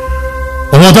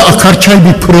 Ovada akarçay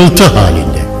bir pırıltı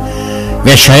halinde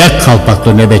ve şayak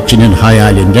kalpaklı nöbetçinin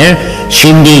hayalinde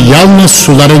şimdi yalnız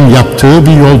suların yaptığı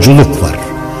bir yolculuk var.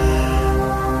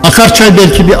 Akarçay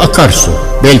belki bir akarsu,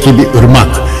 belki bir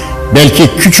ırmak, belki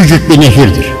küçücük bir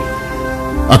nehirdir.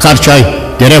 Akarçay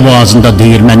dere boğazında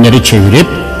değirmenleri çevirip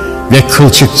ve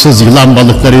kılçıksız yılan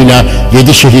balıklarıyla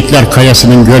 7 Şehitler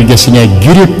Kayası'nın gölgesine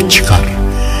girip çıkar.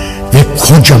 Ve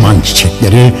kocaman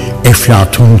çiçekleri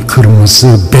eflatun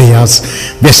kırmızı, beyaz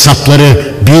ve sapları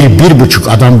 1-1,5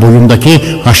 adam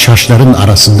boyundaki haşhaşların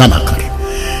arasından akar.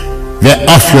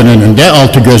 Ve Afyon önünde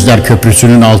Altıgözler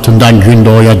Köprüsü'nün altından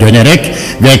Gündoğu'ya dönerek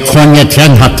ve Konya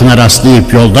tren hattına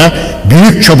rastlayıp yolda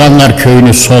Büyük Çobanlar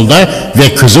Köyü'nü solda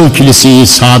ve Kızıl Kilise'yi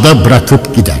sağda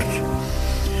bırakıp gider.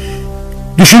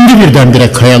 Düşündü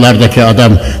birdenbire kayalardaki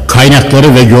adam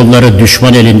kaynakları ve yolları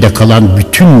düşman elinde kalan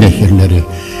bütün nehirleri.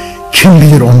 Kim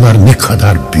bilir onlar ne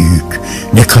kadar büyük,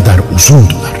 ne kadar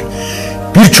uzundular.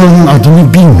 Birçoğunun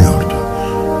adını bilmiyordu.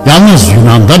 Yalnız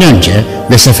Yunan'dan önce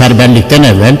ve seferberlikten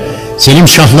evvel Selim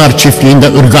Şahlar çiftliğinde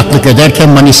ırgatlık ederken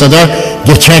Manisa'da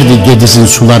geçerdi Gediz'in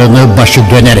sularını başı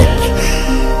dönerek.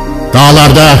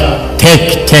 Dağlarda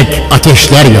tek tek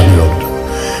ateşler yanıyordu.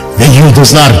 Ve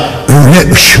yıldızlar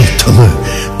öyle ışıltılı,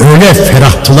 öyle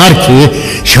ferahtılar ki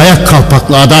şayak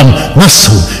kalpaklı adam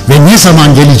nasıl ve ne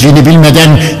zaman geleceğini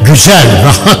bilmeden güzel,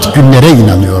 rahat günlere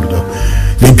inanıyordu.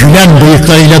 Ve gülen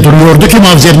bıyıklarıyla duruyordu ki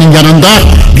mavzerinin yanında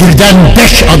birden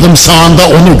 5 adım sağında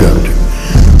onu gördü.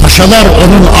 Paşalar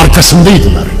onun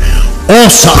arkasındaydılar. O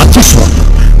saati sordu.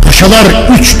 Paşalar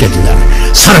 3 dediler.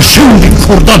 Sarışın bir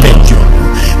kurda bekliyordu.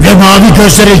 Ve mavi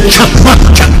gözleri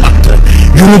çakmak çakmaktı.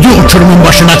 Yürüdü uçurumun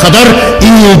başına kadar,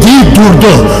 eğildi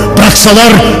durdu.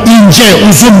 Bıraksalar ince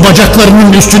uzun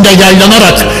bacaklarının üstünde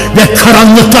yaylanarak ve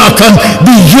karanlıkta akan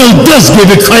bir yıldız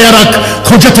gibi kayarak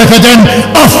koca tepeden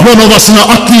Afyon Ovası'na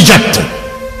atlayacaktı.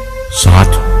 Saat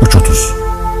 3:30.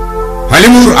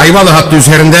 Halimur Ayvalı hattı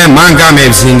üzerinde Manga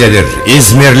mevziindedir.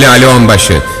 İzmirli Ali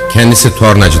Onbaşı, kendisi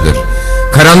tornacıdır.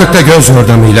 Karanlıkta göz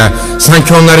yordamıyla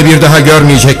sanki onları bir daha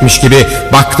görmeyecekmiş gibi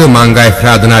baktı manga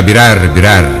efradına birer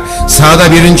birer.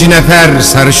 Sağda 1. nefer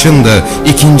sarışındı,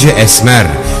 2. esmer,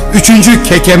 3.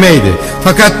 kekemeydi.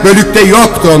 Fakat bölükte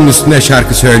yoktu onun üstüne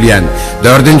şarkı söyleyen.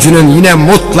 4.'nün yine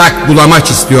mutlak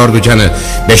bulamaç istiyordu canı.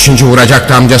 5.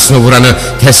 vuracaktı amcasını vuranı,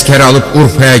 tezkere alıp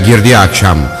Urfa'ya girdiği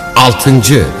akşam. 6.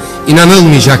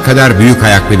 İnanılmayacak kadar büyük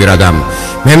ayaklı bir adam.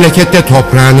 Memlekette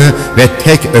toprağını ve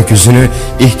tek öküzünü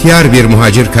ihtiyar bir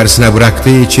muhacir karısına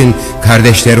bıraktığı için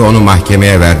kardeşleri onu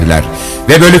mahkemeye verdiler.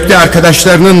 Ve bölükte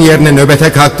arkadaşlarının yerine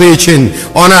nöbete kalktığı için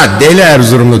ona Deli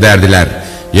Erzurumlu derdiler.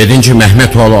 7.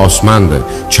 Mehmetoğlu Osman'dı.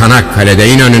 Çanakkale'de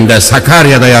İnönü'nde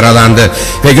Sakarya'da yaralandı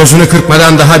ve gözünü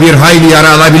kırpmadan daha bir hayli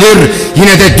yara alabilir,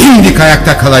 yine de dimdik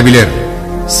ayakta kalabilir.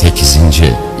 8.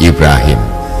 İbrahim.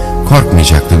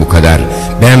 Korkmayacaktı bu kadar.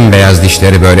 Bembeyaz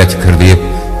dişleri böyle tıkırdayıp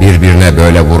birbirine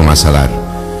böyle vurmasalar.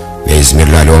 Ve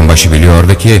İzmirli Ali Onbaşı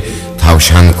biliyordu ki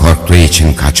tavşan korktuğu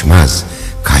için kaçmaz,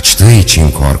 kaçtığı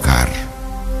için korkar.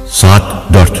 Saat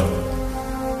 4.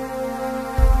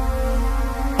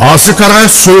 Asıkara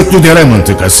Söğütlüdere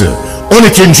mıntıkası,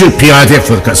 12. Piyade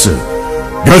Fırkası.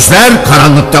 Gözler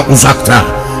karanlıkta uzakta,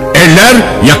 eller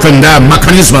yakında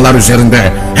mekanizmalar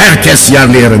üzerinde, herkes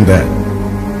yerli yerinde.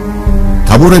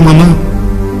 Tabur imamı,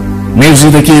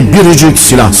 mevzideki biricik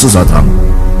silahsız adam,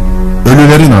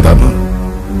 ölülerin adamı.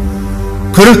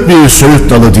 Kırık bir söğüt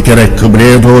dalı dikerek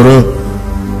kıbleye doğru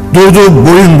durdu,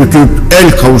 boyun büküp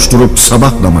el kavuşturup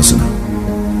sabah namazına.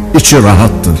 İçi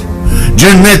rahattır,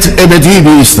 cennet ebedi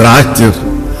bir istirahattir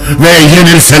ve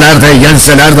yenilseler de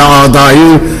yenseler de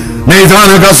adayı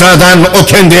meydan-ı gazadan o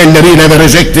kendi elleriyle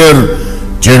verecektir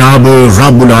Cenab-ı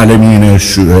Rabbul Alemine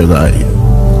şu edayı.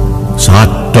 Saat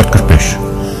 4:45.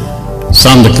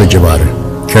 Sandıklı civarı,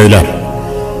 köyler.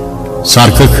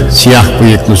 Sarkık, siyah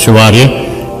bıyıklı süvari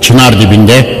çınar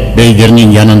dibinde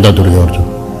beygirinin yanında duruyordu.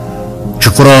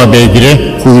 Çukurova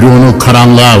beygiri kuyruğunu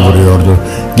karanlığa vuruyordu.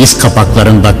 Diz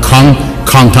kapaklarında kan,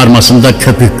 kantarmasında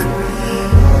köpük.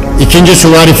 2.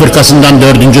 süvari fırkasından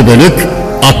 4. bölük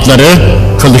atları,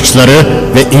 kılıçları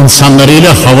ve insanlarıyla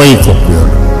havayı kokluyor.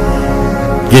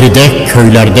 Geride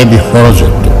köylerde bir horoz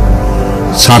öttü.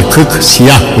 Sarkık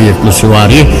siyah bıyıklı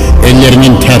süvari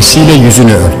ellerinin tersiyle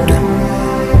yüzünü örttü.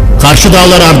 Karşı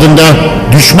dağlar ardında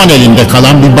düşman elinde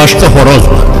kalan bir başka horoz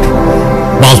vardır.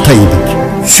 Balta ibik,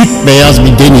 süt beyaz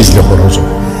bir denizli horozu.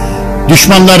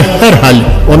 Düşmanlar herhal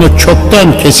onu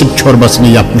çoktan kesip çorbasını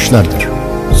yapmışlardır.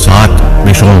 Saat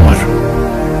 5-10 var.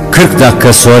 40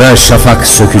 dakika sonra şafak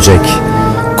sökecek.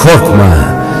 Korkma,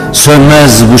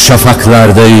 sönmez bu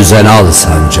şafaklarda yüzen al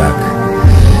sancak.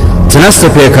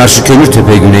 Tınaztepe'ye karşı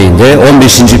Kömürtepe güneyinde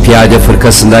 15. Piyade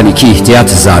Fırkası'ndan 2 ihtiyat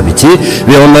zabiti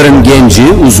ve onların genci,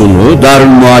 uzunu,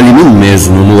 Darülmuallim'in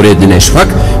mezunu Nureddin Eşfak,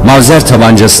 mavzer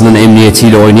tabancasının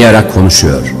emniyetiyle oynayarak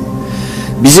konuşuyor.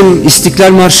 Bizim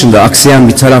İstiklal Marşı'nda aksayan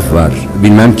bir taraf var.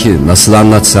 Bilmem ki nasıl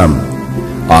anlatsam.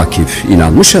 Akif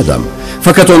inanmış adam.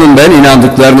 Fakat onun ben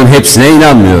inandıklarının hepsine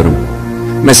inanmıyorum.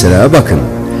 Mesela bakın.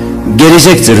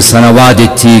 Gelecektir sana vaat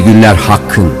ettiği günler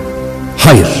hakkın.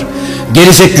 Hayır.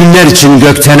 Gelecek günler için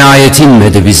gökten ayet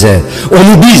inmedi bize.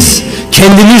 Onu biz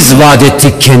kendimiz vaat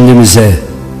ettik kendimize.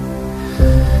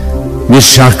 Bir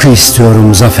şarkı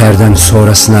istiyorum zaferden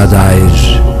sonrasına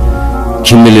dair.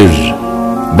 Kim bilir,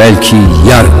 belki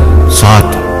yarın.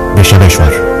 Saat 5'e 5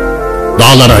 var.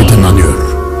 Dağlar aydınlanıyor.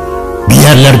 Bir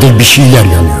yerlerde bir şeyler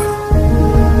yanıyor.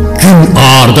 Gün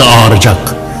ağardı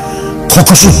ağaracak.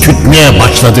 Kokusu tütmeye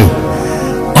başladı.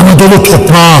 Anadolu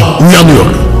toprağı uyanıyor.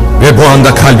 Ve bu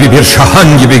anda kalbi bir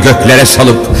şahan gibi göklere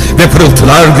salıp ve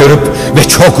pırıltılar görüp ve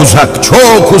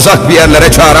çok uzak bir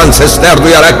yerlere çağıran sesler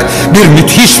duyarak bir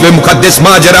müthiş ve mukaddes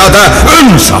macerada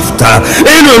ön safta,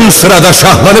 en ön sırada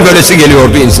şahlanı bölesi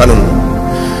geliyordu insanın.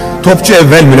 Topçu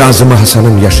evvel mülazımı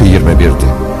Hasan'ın yaşı 21'di.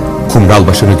 Kumral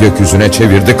başını gökyüzüne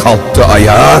çevirdi, kalktı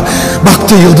ayağa,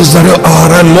 baktı yıldızları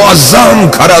ağaran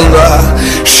muazzam karanlığa.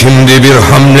 Şimdi bir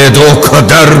hamlede o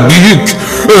kadar büyük,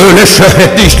 öyle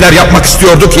şöhretli işler yapmak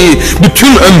istiyordu ki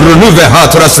bütün ömrünü ve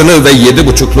hatırasını ve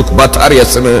 7,5'luk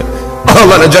bataryasını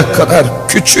ağlanacak kadar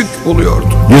küçük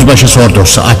buluyordu. Yüzbaşı sordu,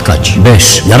 saat kaç?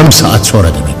 5. Yarım saat sonra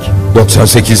demek.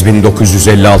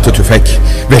 98.956 tüfek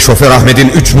ve şoför Ahmet'in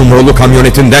 3 numaralı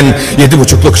kamyonetinden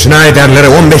 7,5'luk Schneider'lere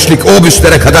 15'lik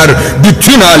obüslere kadar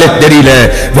bütün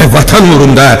aletleriyle ve vatan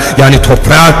uğrunda yani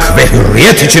toprak ve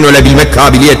hürriyet için ölebilmek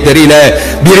kabiliyetleriyle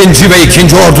 1. ve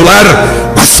 2. ordular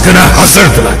baskına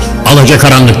hazırdılar.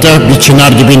 Alacakaranlıkta bir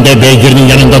çınar dibinde beygirinin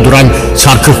yanında duran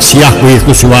sarkık siyah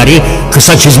bıyıklı süvari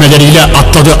kısa çizmeleriyle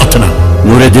atladı atına.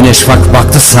 Nureddin Eşfak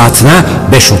baktı saatine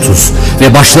 5:30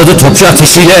 ve başladı topçu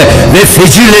ateşiyle ve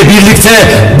fecirle birlikte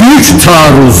büyük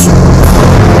taarruz.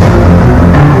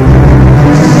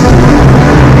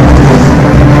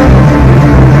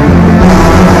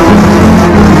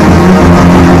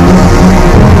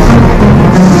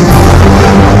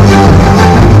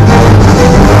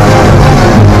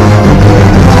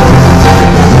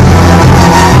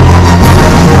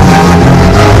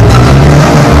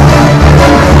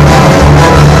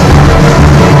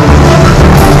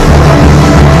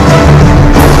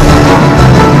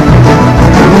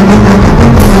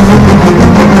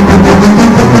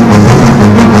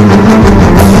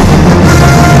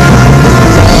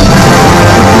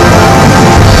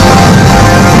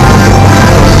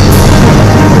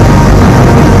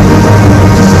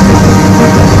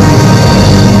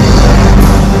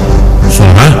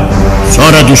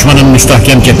 Düşmanın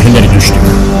müstahkem cepheleri düştü.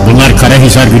 Bunlar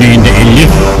Karahisar güneyinde 50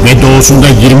 ve doğusunda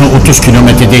 20-30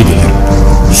 kilometredeydiler.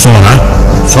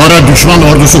 Sonra düşman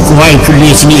ordusu Kuvayi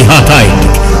Milliyesini ihata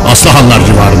ettik. Aslıhanlar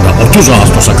civarında 30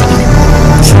 Ağustos'a kadar.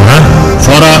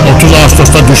 Sonra 30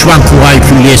 Ağustos'ta düşman Kuvayi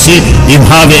Milliyesi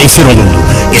imha ve esir olundu.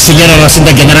 Esirler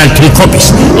arasında General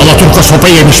Trikopis, Alaturka sopa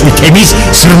yemiş bir temiz,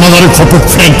 sırmaları kopuk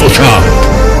Frank uşağı.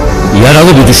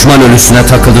 Yaralı bir düşman ölüsüne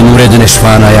takıldı Nureddin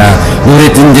Eşfak'ın ayağı.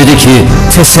 Nureddin dedi ki,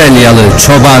 Teselyalı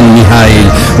çoban Mihail.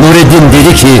 Nureddin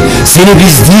dedi ki, seni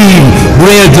biz değil,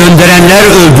 buraya gönderenler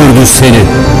öldürdü seni.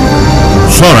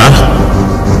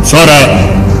 Sonra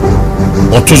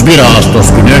 31 Ağustos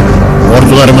günü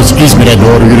ordularımız İzmir'e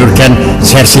doğru yürürken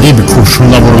serseri bir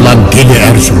kurşunla vurulan deli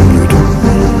Erzurumluydu.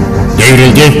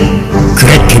 Devrildi,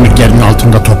 kürek kemiklerinin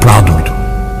altında toprağa durdu.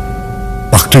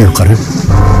 Baktı yukarı,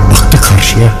 baktı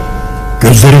karşıya.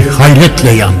 Gözleri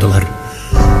hayretle yandılar.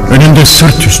 Önünde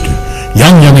sırt üstü,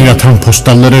 yan yana yatan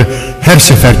postalları her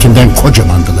seferkinden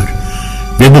kocamandılar.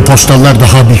 Ve bu postallar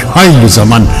daha bir hayli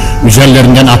zaman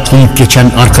üzerlerinden atlayıp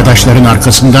geçen arkadaşların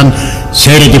arkasından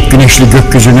seyredip güneşli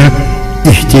gökyüzünü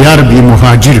ihtiyar bir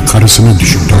muhacir karısını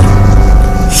düşündüler.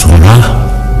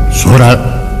 Sonra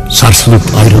sarsılıp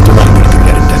ayrıldılar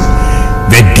birbirlerinden.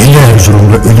 ve deli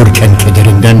Erzurumlu ölürken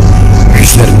kederinden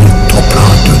yüzlerini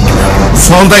toprağa döndüler.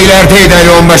 Solda ilerideydi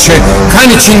Ali Onbaşı. Kan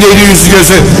içindeydi yüzü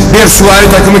gözü. Bir süvari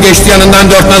takımı geçti yanından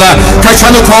dört nala.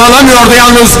 Kaçanı kovalamıyordu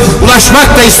yalnız. Ulaşmak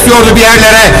da istiyordu bir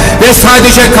yerlere. Ve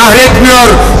sadece kahretmiyor,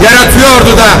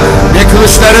 yaratıyordu da. Ve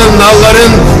kılıçların,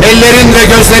 nalların, ellerin ve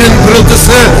gözlerin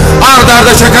pırıltısı ard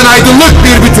arda çakan aydınlık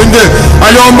bir bütündü.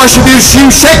 Ali Onbaşı bir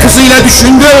şimşek hızıyla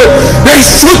düşündü ve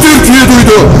şu türküyü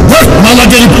duydu. Dört nala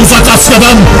gelip uzak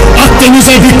Asya'dan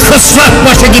Akdeniz'e bir kısrak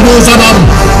başı gibi uzanan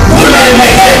bu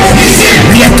memleket bizim.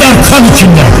 Bilekler kan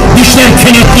içinde, dişler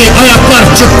kenetli, ayaklar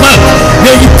çıplak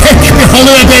ve ipek bir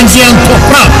halıya benzeyen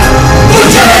toprak.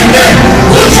 Bu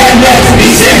cennet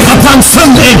bizim.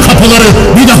 Kapansın el kapıları,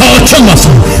 bir daha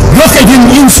açılmasın. Yok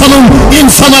edin insanın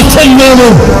insana kulluğunu.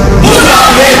 Bu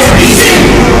davet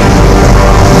bizim.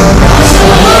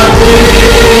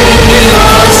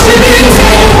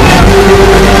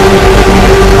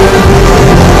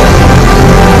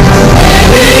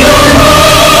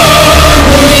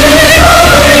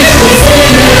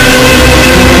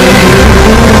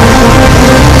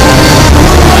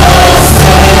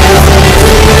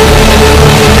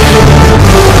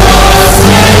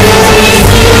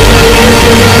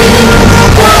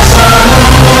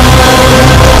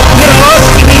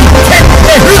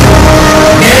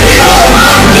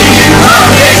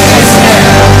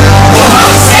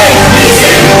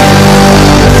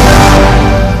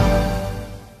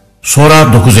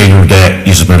 Sonra 9 Eylül'de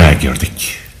İzmir'e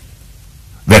girdik.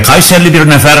 Ve Kayserili bir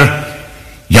nefer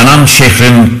yanan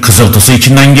şehrin kızıltısı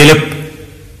içinden gelip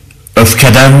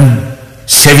öfkeden,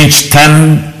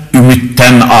 sevinçten,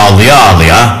 ümitten ağlıya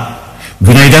ağlıya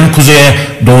güneyden kuzeye,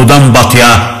 doğudan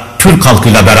batıya Türk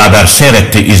halkıyla beraber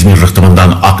seyretti İzmir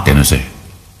rıhtımından Akdeniz'i.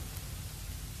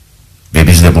 Ve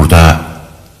biz de burada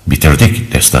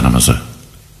bitirdik destanımızı.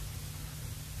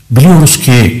 Biliyoruz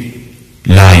ki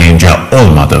layığınca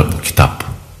olmadı bu kitap.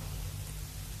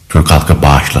 Türk halkı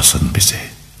bağışlasın bizi.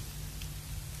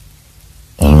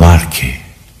 Onlar ki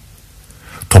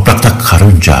toprakta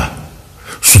karınca,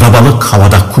 suda balık,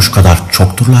 havada kuş kadar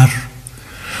çokturlar.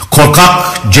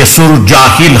 Korkak, cesur,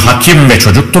 cahil, hakim ve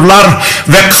çocukturlar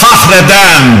ve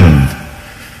kahreden,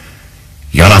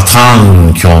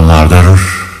 yaratan ki onlardır.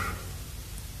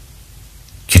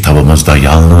 Kitabımızda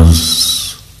yalnız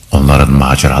onların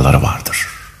maceraları vardır.